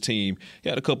on this team. He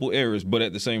had a couple errors, but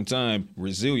at the same time,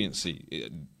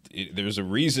 resiliency. There's a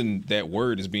reason that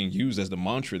word is being used as the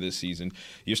mantra this season.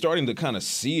 You're starting to kind of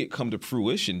see it come to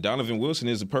fruition. Donovan Wilson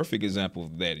is a perfect example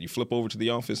of that. You flip over to the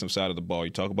offensive side of the ball.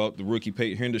 You talk about the rookie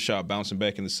Peyton Hendershot bouncing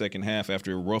back in the second half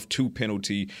after a rough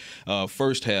 2-penalty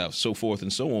first half, so forth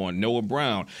and so on. Noah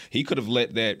Brown, he could have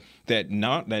let that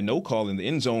no call in the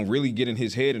end zone really get in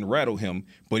his head and rattle him,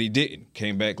 but he didn't.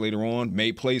 Came back later on,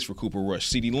 made plays for Cooper Rush.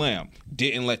 CeeDee Lamb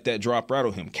didn't let that drop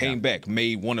rattle him. Came back,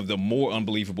 made one of the more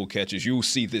unbelievable catches you'll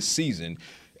see this season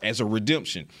as a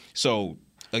redemption. So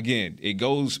again, it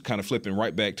goes kind of flipping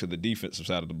right back to the defensive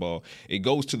side of the ball. It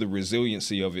goes to the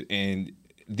resiliency of it. And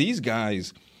these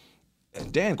guys,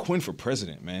 Dan Quinn for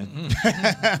president, man.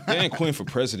 Dan Quinn for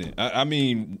president. I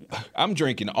mean, I'm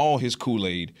drinking all his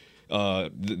Kool-Aid.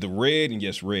 The red, and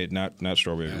yes, red, not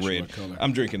strawberry, red.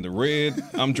 I'm drinking the red.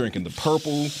 I'm drinking the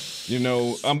purple. You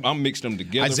know, I'm mixing them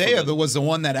together. Isaiah was the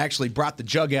one that actually brought the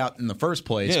jug out in the first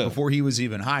place before he was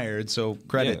even hired. So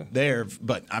credit there.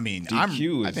 But I mean, I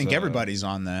think everybody's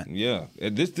on that. Yeah,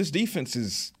 this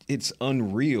defense it's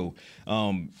unreal.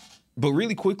 But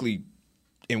really quickly,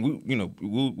 and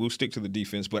we'll stick to the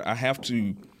defense. But I have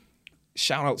to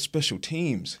shout out special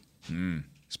teams.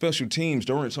 Special teams,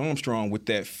 Dorrance Armstrong with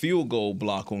that field goal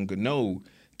block on Gano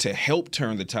to help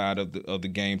turn the tide of the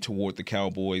game toward the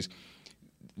Cowboys.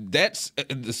 That's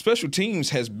the special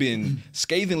teams has been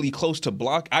scathingly close to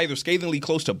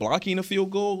blocking a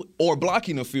field goal or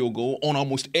blocking a field goal on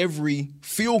almost every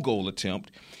field goal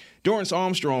attempt. Dorrance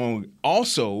Armstrong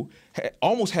also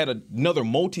almost had another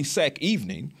multi-sack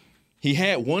evening. He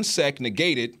had one sack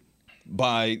negated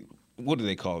by what do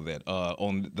they call that?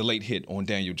 On the late hit on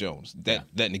Daniel Jones.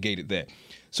 That negated that.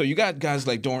 So you got guys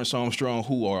like Dorrance Armstrong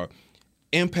who are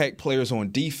impact players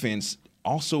on defense,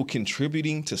 also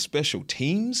contributing to special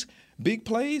teams, big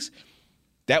plays.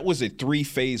 That was a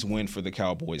 3-phase win for the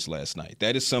Cowboys last night.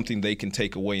 That is something they can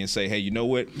take away and say, hey, you know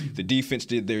what? The defense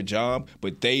did their job,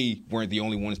 but they weren't the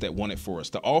only ones that won it for us.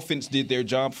 The offense did their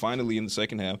job finally in the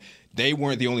second half. They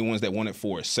weren't the only ones that won it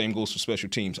for us. Same goes for special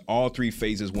teams. All 3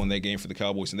 phases won that game for the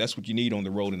Cowboys, and that's what you need on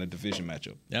the road in a division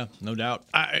matchup. Yeah, no doubt.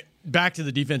 Back to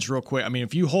the defense real quick. I mean,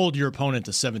 if you hold your opponent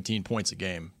to 17 points a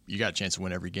game, you got a chance to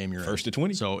win every game you're in. First to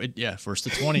 20. So, first to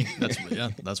 20.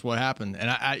 That's what happened.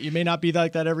 And it may not be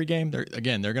like that every game. They're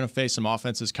going to face some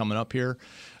offenses coming up here.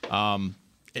 I'm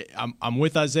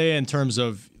with Isaiah in terms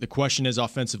of the question is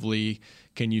offensively,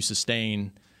 can you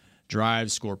sustain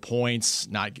drives, score points,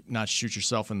 not shoot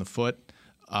yourself in the foot,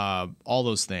 all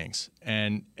those things.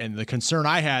 And the concern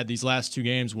I had these last 2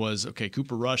 games was, okay,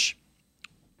 Cooper Rush,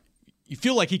 you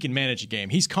feel like he can manage a game.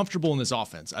 He's comfortable in this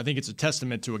offense. I think it's a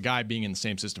testament to a guy being in the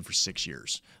same system for 6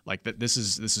 years. Like that, this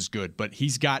is good. But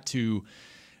he's got to.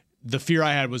 The fear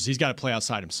I had was he's got to play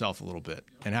outside himself a little bit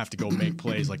and have to go make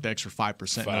plays like the extra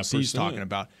 5% he's talking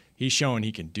about. He's showing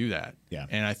he can do that. Yeah.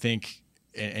 And I think,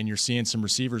 and you're seeing some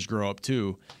receivers grow up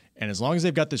too. And as long as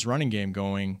they've got this running game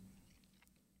going,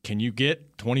 can you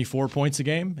get 24 points a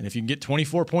game? And if you can get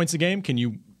 24 points a game, can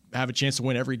you have a chance to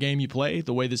win every game you play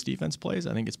the way this defense plays?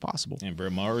 I think it's possible. And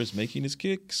Brett Maher is making his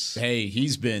kicks. Hey,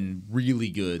 he's been really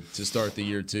good to start the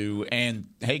year, too. And,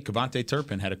 hey, Kevontae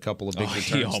Turpin had a couple of big returns,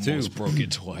 he almost broke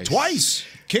it twice. Twice.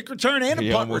 Kick return and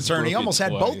a punt return. He almost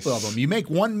had both of them. You make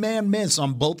one man miss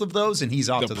on both of those, and he's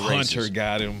off to the races. The punter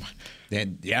got him.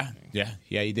 And yeah,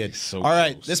 he did. All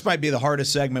right, this might be the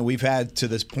hardest segment we've had to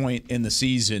this point in the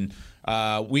season.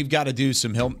 We've got to do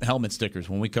some helmet stickers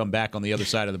when we come back on the other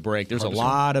side of the break. There's a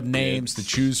lot of names to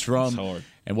choose from,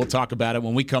 and we'll talk about it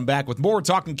when we come back with more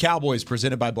Talking Cowboys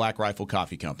presented by Black Rifle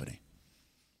Coffee Company.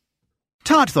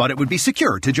 Todd thought it would be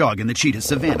secure to jog in the cheetah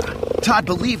savanna. Todd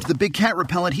believed the big cat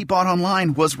repellent he bought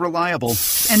online was reliable.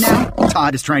 And now,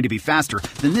 Todd is trying to be faster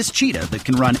than this cheetah that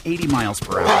can run 80 miles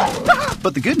per hour.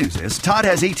 But the good news is, Todd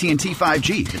has AT&T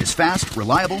 5G that is fast,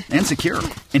 reliable, and secure.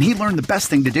 And he learned the best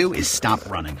thing to do is stop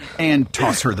running and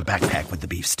toss her the backpack with the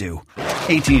beef stew.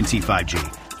 AT&T 5G.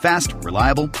 Fast,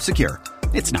 reliable, secure.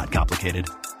 It's not complicated.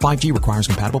 5G requires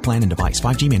compatible plan and device.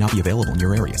 5G may not be available in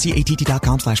your area. See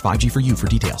att.com/5G for you for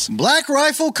details. Black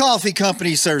Rifle Coffee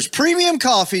Company serves premium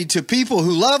coffee to people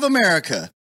who love America.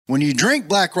 When you drink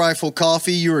Black Rifle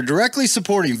coffee, you are directly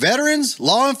supporting veterans,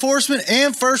 law enforcement,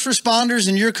 and first responders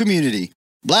in your community.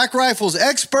 Black Rifle's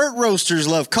expert roasters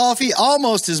love coffee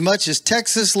almost as much as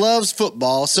Texas loves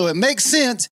football, so it makes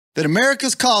sense that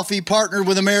America's Coffee partnered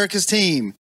with America's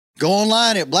team. Go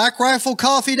online at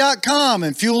blackriflecoffee.com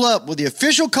and fuel up with the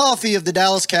official coffee of the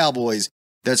Dallas Cowboys.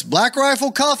 That's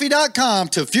blackriflecoffee.com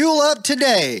to fuel up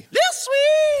today. Lil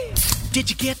Sweet! Did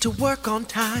you get to work on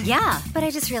time? Yeah, but I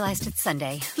just realized it's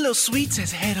Sunday. Lil Sweet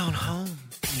says head on home.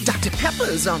 Dr.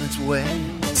 Pepper's on its way.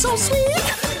 So sweet,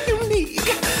 unique.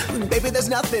 Baby, there's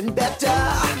nothing better.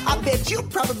 I bet you've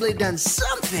probably done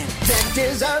something that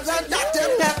deserves a Dr.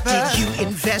 Pepper. Did you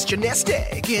invest your nest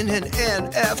egg in an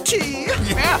NFT?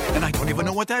 Yeah, and I don't even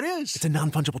know what that is. It's a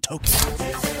non-fungible token.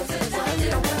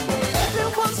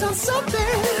 Everyone's on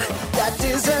something that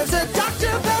deserves a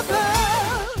Dr. Pepper.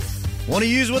 Want to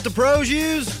use what the pros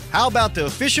use? How about the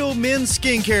official men's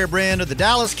skincare brand of the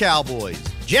Dallas Cowboys,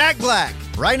 Jack Black?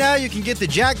 Right now, you can get the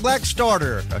Jack Black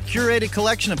Starter, a curated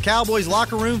collection of Cowboys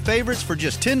locker room favorites for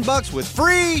just $10 with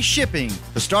free shipping.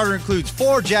 The starter includes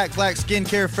 4 Jack Black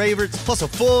skincare favorites, plus a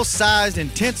full-sized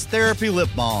intense therapy lip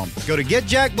balm. Go to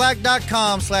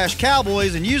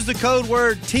getjackblack.com/cowboys and use the code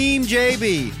word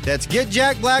TEAMJB. That's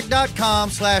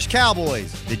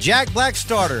getjackblack.com/cowboys. The Jack Black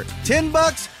Starter,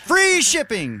 $10, free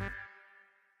shipping.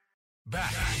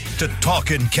 Back to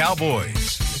Talking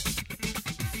Cowboys.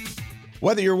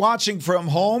 Whether you're watching from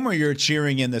home or you're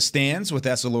cheering in the stands with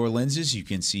Essilor lenses, you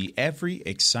can see every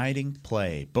exciting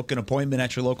play. Book an appointment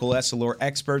at your local Essilor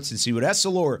experts and see what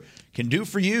Essilor can do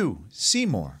for you. See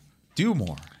more. Do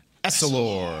more.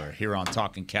 Essilor here on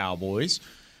Talking Cowboys.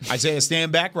 Isaiah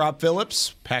Stanback, Rob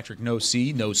Phillips, Patrick No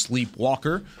Sleep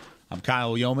Walker. I'm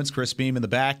Kyle Yeomans, Chris Beam in the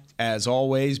back. As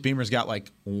always, Beamer's got like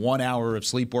 1 hour of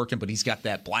sleep working, but he's got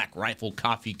that Black Rifle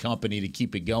Coffee Company to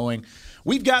keep it going.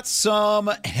 We've got some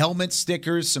helmet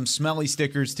stickers, some smelly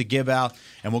stickers to give out,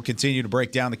 and we'll continue to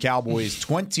break down the Cowboys'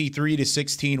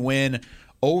 23-16 win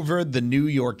over the New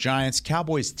York Giants.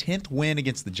 Cowboys' 10th win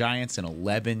against the Giants in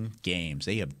 11 games.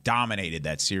 They have dominated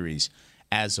that series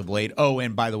as of late. Oh,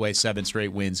 and by the way, 7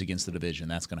 straight wins against the division.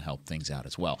 That's going to help things out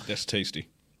as well. That's tasty.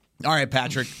 All right,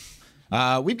 Patrick.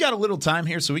 We've got a little time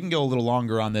here, so we can go a little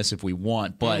longer on this if we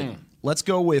want. But let's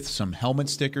go with some helmet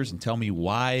stickers and tell me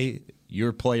why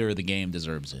your player of the game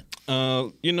deserves it.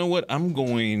 You know what? I'm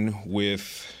going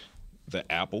with the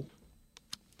Apple.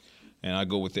 And I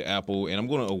go with the Apple, and I'm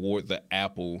going to award the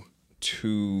Apple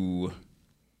to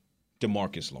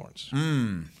DeMarcus Lawrence.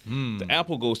 The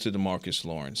Apple goes to DeMarcus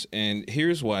Lawrence. And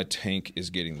here's why Tank is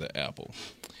getting the Apple.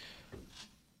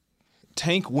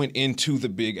 Tank went into the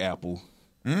Big Apple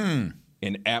and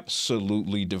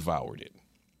absolutely devoured it.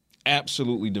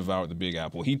 Absolutely devoured the Big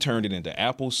Apple. He turned it into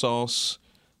applesauce,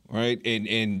 right?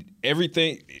 And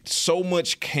everything, so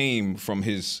much came from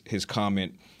his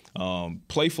comment,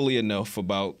 playfully enough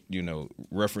about,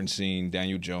 referencing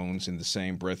Daniel Jones in the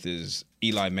same breath as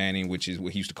Eli Manning, which is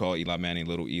what he used to call Eli Manning,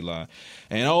 little Eli.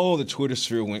 And the Twitter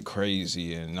sphere went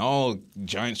crazy, and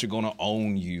Giants are going to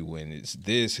own you, and it's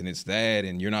this and it's that,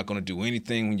 and you're not going to do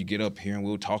anything when you get up here, and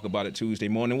we'll talk about it Tuesday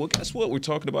morning. Well, guess what? We're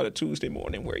talking about it Tuesday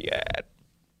morning. Where you at?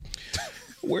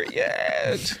 Where you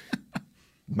at?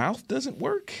 Mouth doesn't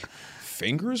work?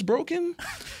 Fingers broken?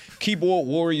 Keyboard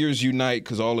warriors unite,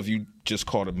 because all of you just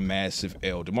caught a massive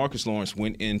L. DeMarcus Lawrence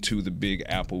went into the Big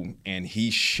Apple, and he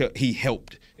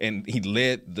helped, and he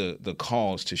led the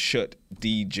cause to shut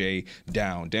DJ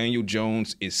down. Daniel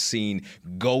Jones is seeing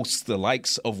ghosts, the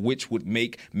likes of which would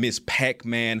make Miss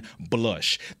Pac-Man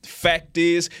blush. The fact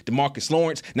is, DeMarcus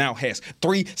Lawrence now has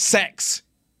 3 sacks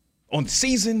on the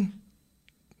season.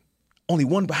 Only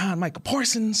one behind Micah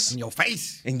Parsons. In your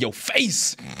face. In your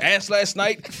face. Asked last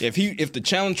night if the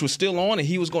challenge was still on and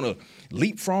he was going to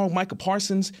leapfrog Micah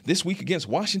Parsons this week against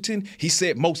Washington. He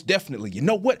said most definitely. You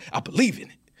know what? I believe in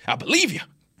it. I believe you.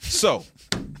 So,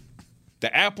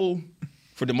 the apple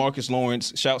for DeMarcus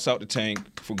Lawrence. Shouts out to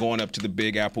Tank for going up to the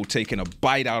Big Apple, taking a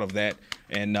bite out of that,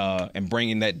 and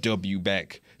bringing that W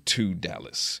back to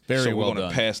Dallas. Very so well we're going done.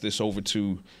 to pass this over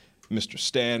to Mr.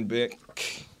 Stanbeck.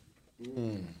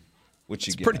 What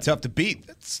you got? Pretty tough to beat.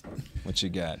 What you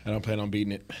got? I don't plan on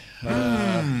beating it.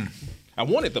 I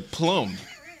wanted the plum.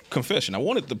 Confession. I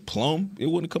wanted the plum. It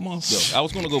wouldn't come off, though. I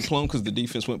was going to go plum because the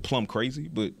defense went plum crazy,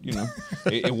 but,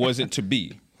 it wasn't to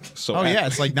be. So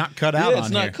it's like not cut out yeah, on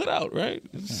it's not here. cut out, right?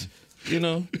 It's,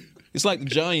 it's like the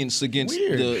Giants against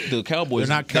the Cowboys.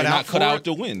 They're not cut out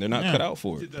to win. They're not cut out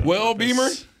for it. Well, Beamer,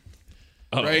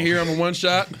 right here on the one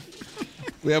shot,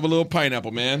 we have a little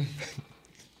pineapple man.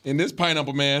 And this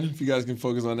pineapple man, if you guys can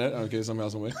focus on that. Okay, somehow,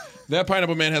 some way. That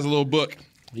pineapple man has a little book.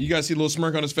 You guys see a little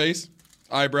smirk on his face?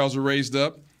 Eyebrows are raised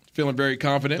up. Feeling very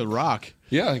confident. The Rock.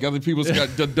 Yeah, got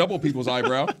double people's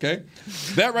eyebrow. Okay,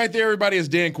 that right there, everybody, is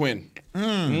Dan Quinn.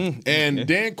 And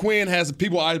Dan Quinn has a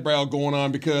people eyebrow going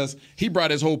on because he brought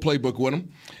his whole playbook with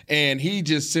him, and he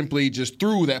just simply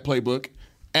threw that playbook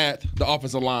at the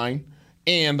offensive line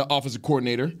and the offensive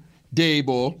coordinator,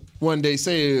 Dable, one day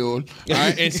sailed,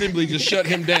 and simply just shut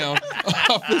him down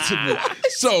offensively.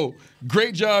 So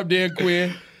great job, Dan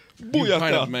Quinn.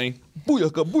 Booyaka, man.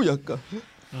 Booyaka.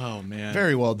 Oh, man.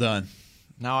 Very well done.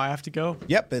 Now I have to go?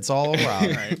 Yep, it's all around.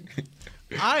 All right.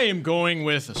 I am going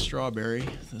with a strawberry.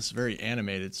 This is very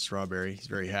animated strawberry. He's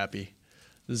very happy.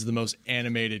 This is the most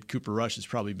animated Cooper Rush has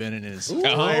probably been in his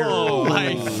entire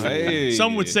life. Hey.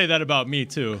 Some would say that about me,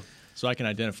 too. So I can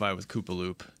identify with Koopa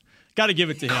Loop. Got to give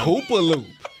it to him. Koopa Loop.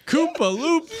 Koopa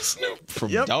Loop. From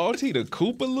Doughty to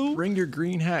Koopa Loop. Bring your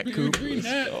green hat, Coop.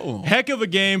 Oh. Heck of a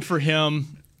game for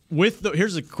him.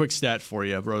 Here's a quick stat for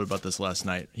you. I wrote about this last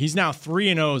night. He's now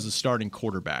 3-0 as a starting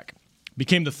quarterback.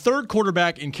 Became the third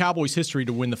quarterback in Cowboys history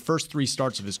to win the first 3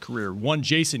 starts of his career. One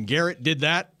Jason Garrett did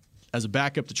that as a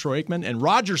backup to Troy Aikman, and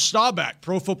Roger Staubach,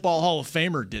 Pro Football Hall of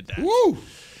Famer, did that. Woo!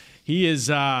 He is.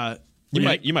 You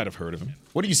might have heard of him.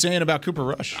 What are you saying about Cooper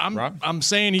Rush, Rob? I'm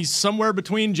saying he's somewhere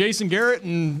between Jason Garrett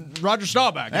and Roger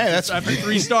Staubach. Hey, that's after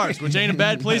 3 starts, which ain't a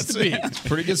bad place to be. It's a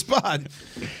pretty good spot.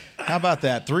 How about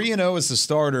that? 3-0 as the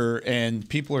starter, and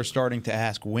people are starting to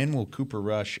ask, when will Cooper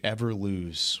Rush ever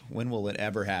lose? When will it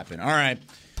ever happen? All right,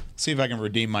 let's see if I can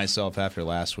redeem myself after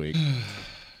last week.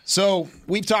 So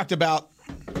we've talked about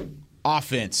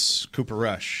offense, Cooper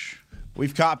Rush.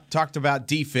 We've talked about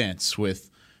defense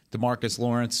with DeMarcus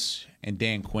Lawrence and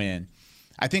Dan Quinn.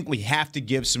 I think we have to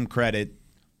give some credit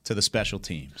to the special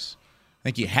teams. I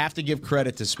think you have to give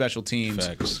credit to special teams.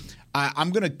 Facts.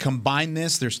 I'm going to combine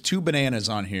this. There's 2 bananas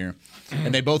on here,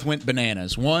 and they both went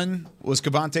bananas. One was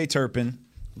KaVontae Turpin,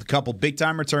 with a couple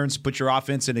big-time returns to put your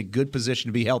offense in a good position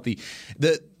to be healthy.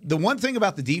 The one thing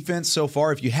about the defense so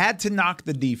far, if you had to knock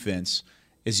the defense,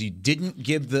 is you didn't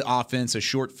give the offense a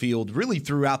short field really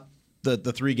throughout the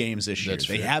 3 games this year.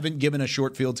 They haven't given a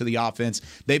short field to the offense.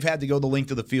 They've had to go the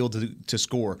length of the field to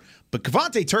score. But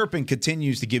KaVontae Turpin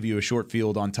continues to give you a short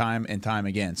field on time and time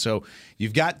again. So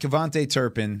you've got KaVontae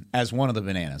Turpin as one of the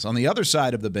bananas. On the other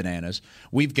side of the bananas,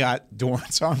 we've got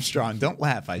Dorrance Armstrong. Don't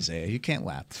laugh, Isaiah. You can't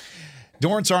laugh.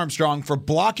 Dorrance Armstrong for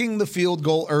blocking the field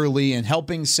goal early and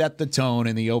helping set the tone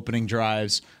in the opening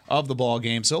drives of the ball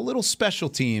game. So a little special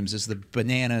teams as the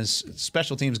bananas.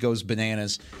 Special teams goes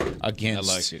bananas against.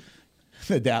 I like it.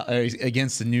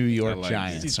 Against the New York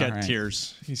Giants. He's got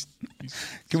tears.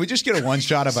 Can we just get a one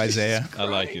shot of Isaiah? I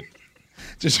like it.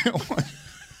 Just one.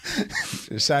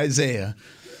 Just Isaiah.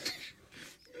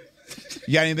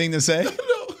 You got anything to say?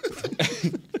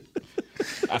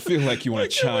 I feel like you want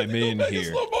to chime in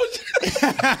here.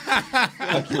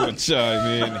 Like you want to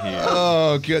chime in here.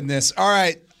 Oh, goodness. All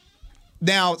right.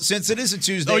 Now, since it is a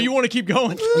Tuesday. Oh, you want to keep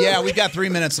going? Yeah, we've got 3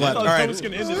 minutes left. All right.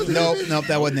 Nope,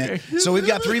 that wasn't it. So we've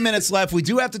got 3 minutes left. We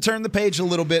do have to turn the page a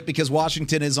little bit because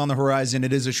Washington is on the horizon.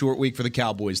 It is a short week for the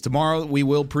Cowboys. Tomorrow, we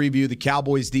will preview the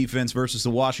Cowboys defense versus the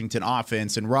Washington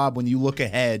offense. And, Rob, when you look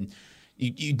ahead,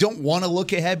 you don't want to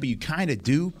look ahead, but you kind of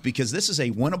do because this is a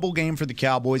winnable game for the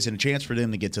Cowboys and a chance for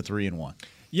them to get to 3-1.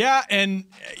 Yeah, and,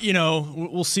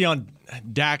 we'll see on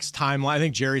Dak's timeline. I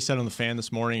think Jerry said on the Fan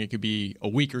this morning it could be a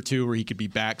week or 2 where he could be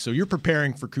back. So you're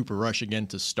preparing for Cooper Rush again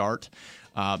to start.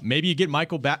 Maybe you get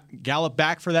Michael Gallup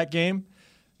back for that game.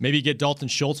 Maybe you get Dalton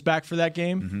Schultz back for that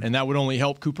game, and that would only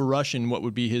help Cooper Rush in what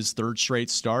would be his 3rd straight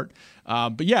start.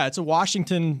 But, yeah, it's a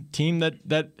Washington team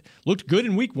that looked good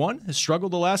in week 1, has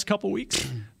struggled the last couple weeks.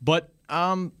 But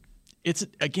it's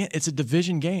a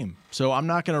division game, so I'm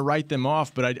not going to write them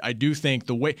off. But I do think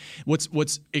the way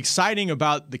what's exciting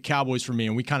about the Cowboys for me,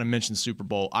 and we kind of mentioned Super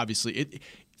Bowl. Obviously,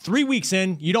 3 weeks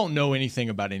in, you don't know anything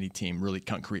about any team really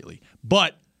concretely.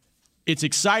 But it's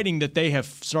exciting that they have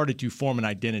started to form an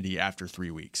identity after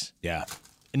 3 weeks. Yeah.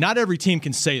 And not every team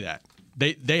can say that.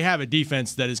 They have a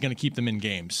defense that is going to keep them in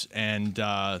games. And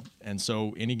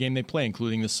so any game they play,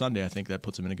 including this Sunday, I think that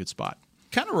puts them in a good spot.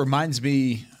 Kind of reminds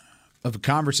me of a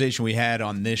conversation we had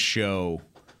on this show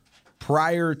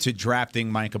prior to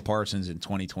drafting Micah Parsons in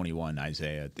 2021,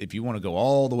 Isaiah. If you want to go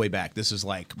all the way back, this is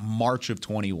like March of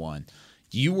 21.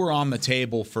 You were on the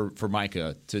table for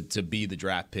Micah to be the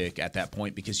draft pick at that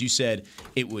point because you said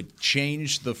it would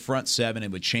change the front seven.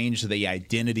 It would change the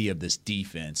identity of this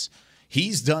defense.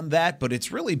 He's done that, but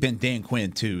it's really been Dan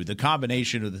Quinn, too. The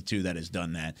combination of the two that has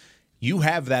done that. You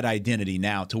have that identity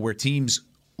now to where teams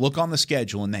look on the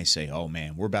schedule and they say, oh,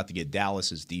 man, we're about to get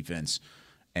Dallas's defense,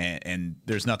 and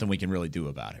there's nothing we can really do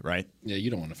about it, right? Yeah, you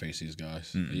don't want to face these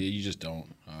guys. You just don't.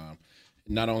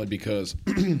 Not only because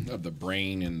of the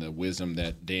brain and the wisdom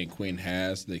that Dan Quinn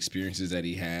has, the experiences that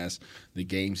he has, the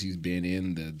games he's been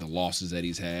in, the losses that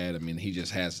he's had. I mean, he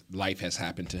just has – life has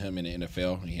happened to him in the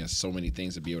NFL. He has so many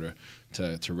things to be able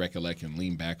to recollect and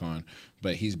lean back on.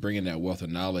 But he's bringing that wealth of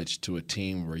knowledge to a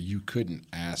team where you couldn't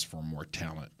ask for more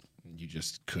talent. You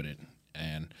just couldn't.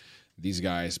 And these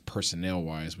guys,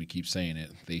 personnel-wise, we keep saying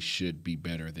it, they should be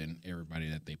better than everybody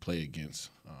that they play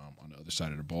against on the other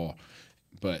side of the ball.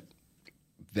 But –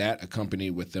 that accompanied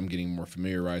with them getting more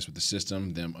familiarized with the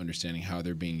system, them understanding how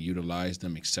they're being utilized,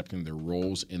 them accepting their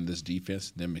roles in this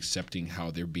defense, them accepting how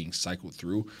they're being cycled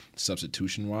through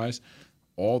substitution-wise,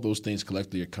 all those things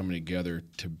collectively are coming together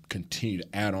to continue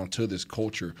to add on to this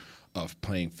culture of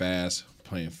playing fast,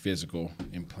 playing physical,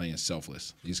 and playing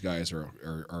selfless. These guys are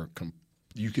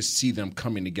you can see them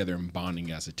coming together and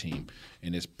bonding as a team,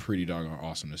 and it's pretty doggone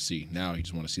awesome to see. Now you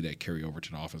just want to see that carry over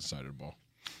to the offensive side of the ball.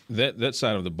 That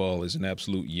side of the ball is an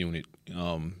absolute unit.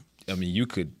 I mean, you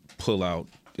could pull out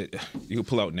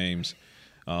names,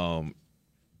 or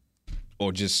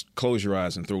just close your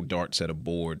eyes and throw darts at a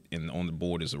board, and on the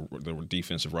board is the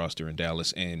defensive roster in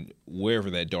Dallas, and wherever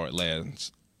that dart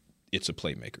lands, it's a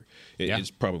playmaker.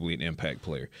 It's probably an impact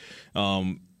player.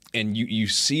 And you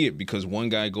see it because one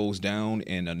guy goes down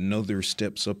and another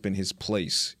steps up in his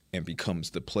place and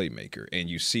becomes the playmaker, and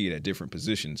you see it at different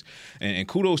positions. And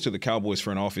kudos to the Cowboys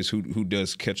front office who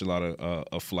does catch a lot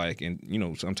of flack, and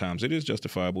sometimes it is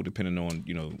justifiable depending on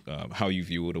how you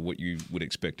view it or what you would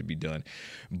expect to be done.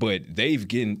 But they've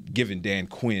given Dan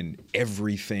Quinn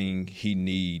everything he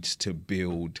needs to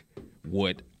build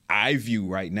what I view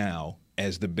right now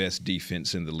as the best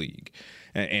defense in the league.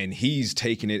 And he's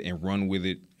taken it and run with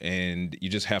it, and you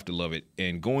just have to love it.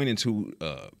 And going into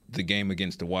the game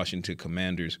against the Washington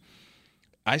Commanders,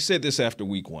 I said this after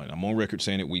week one. I'm on record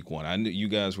saying it week one. I knew you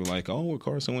guys were like, oh,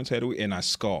 Carson Wentz had a week. And I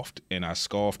scoffed, and I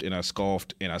scoffed, and I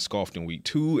scoffed, and I scoffed in week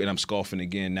two, and I'm scoffing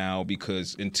again now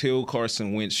because until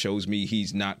Carson Wentz shows me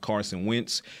he's not Carson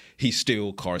Wentz, he's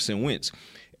still Carson Wentz.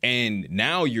 And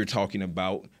now you're talking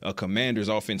about a Commanders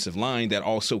offensive line that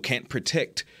also can't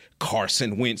protect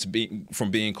Carson Wentz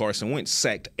from being Carson Wentz,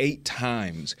 sacked 8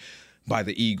 times by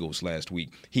the Eagles last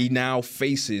week. He now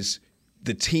faces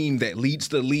the team that leads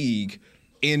the league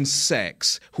in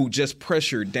sacks, who just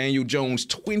pressured Daniel Jones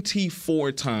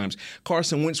 24 times.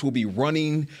 Carson Wentz will be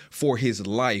running for his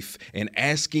life and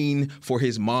asking for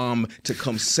his mom to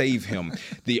come save him.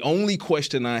 The only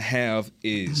question I have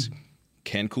is,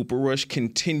 can Cooper Rush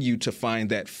continue to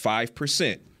find that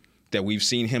 5% that we've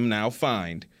seen him now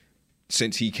find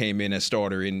since he came in as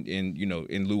starter in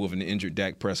lieu of an injured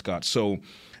Dak Prescott? So,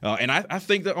 and I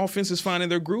think the offense is finding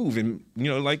their groove. And,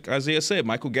 like Isaiah said,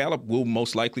 Michael Gallup will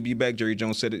most likely be back. Jerry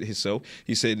Jones said it himself.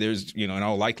 He said there's, in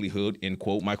all likelihood, end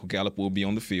quote, Michael Gallup will be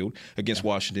on the field against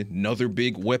Washington. Another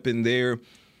big weapon there.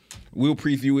 We'll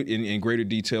preview it in greater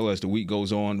detail as the week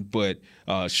goes on. But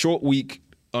short week.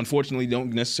 Unfortunately,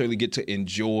 don't necessarily get to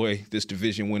enjoy this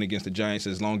division win against the Giants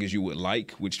as long as you would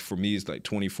like, which for me is like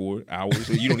 24 hours.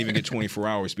 You don't even get 24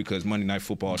 hours because Monday Night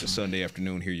Football is a Sunday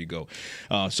afternoon. Here you go.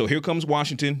 So here comes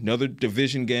Washington, another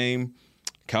division game.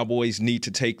 Cowboys need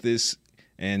to take this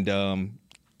and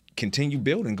continue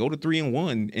building, go to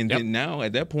 3-1. And then now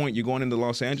at that point, you're going into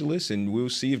Los Angeles, and we'll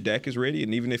see if Dak is ready.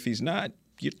 And even if he's not,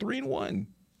 you're 3-1.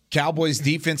 Cowboys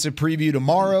defensive preview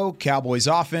tomorrow. Cowboys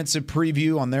offensive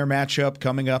preview on their matchup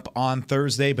coming up on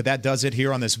Thursday. But that does it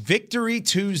here on this Victory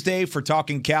Tuesday for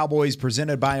Talking Cowboys,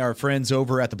 presented by our friends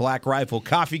over at the Black Rifle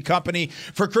Coffee Company.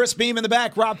 For Chris Beam in the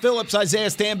back, Rob Phillips, Isaiah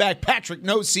Stanback, Patrick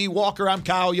No C Walker, I'm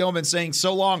Kyle Yeoman saying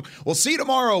so long. We'll see you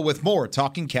tomorrow with more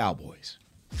Talking Cowboys.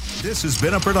 This has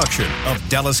been a production of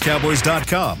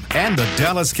DallasCowboys.com and the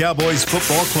Dallas Cowboys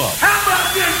Football Club. How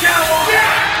about this, Cowboys?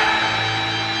 Yeah!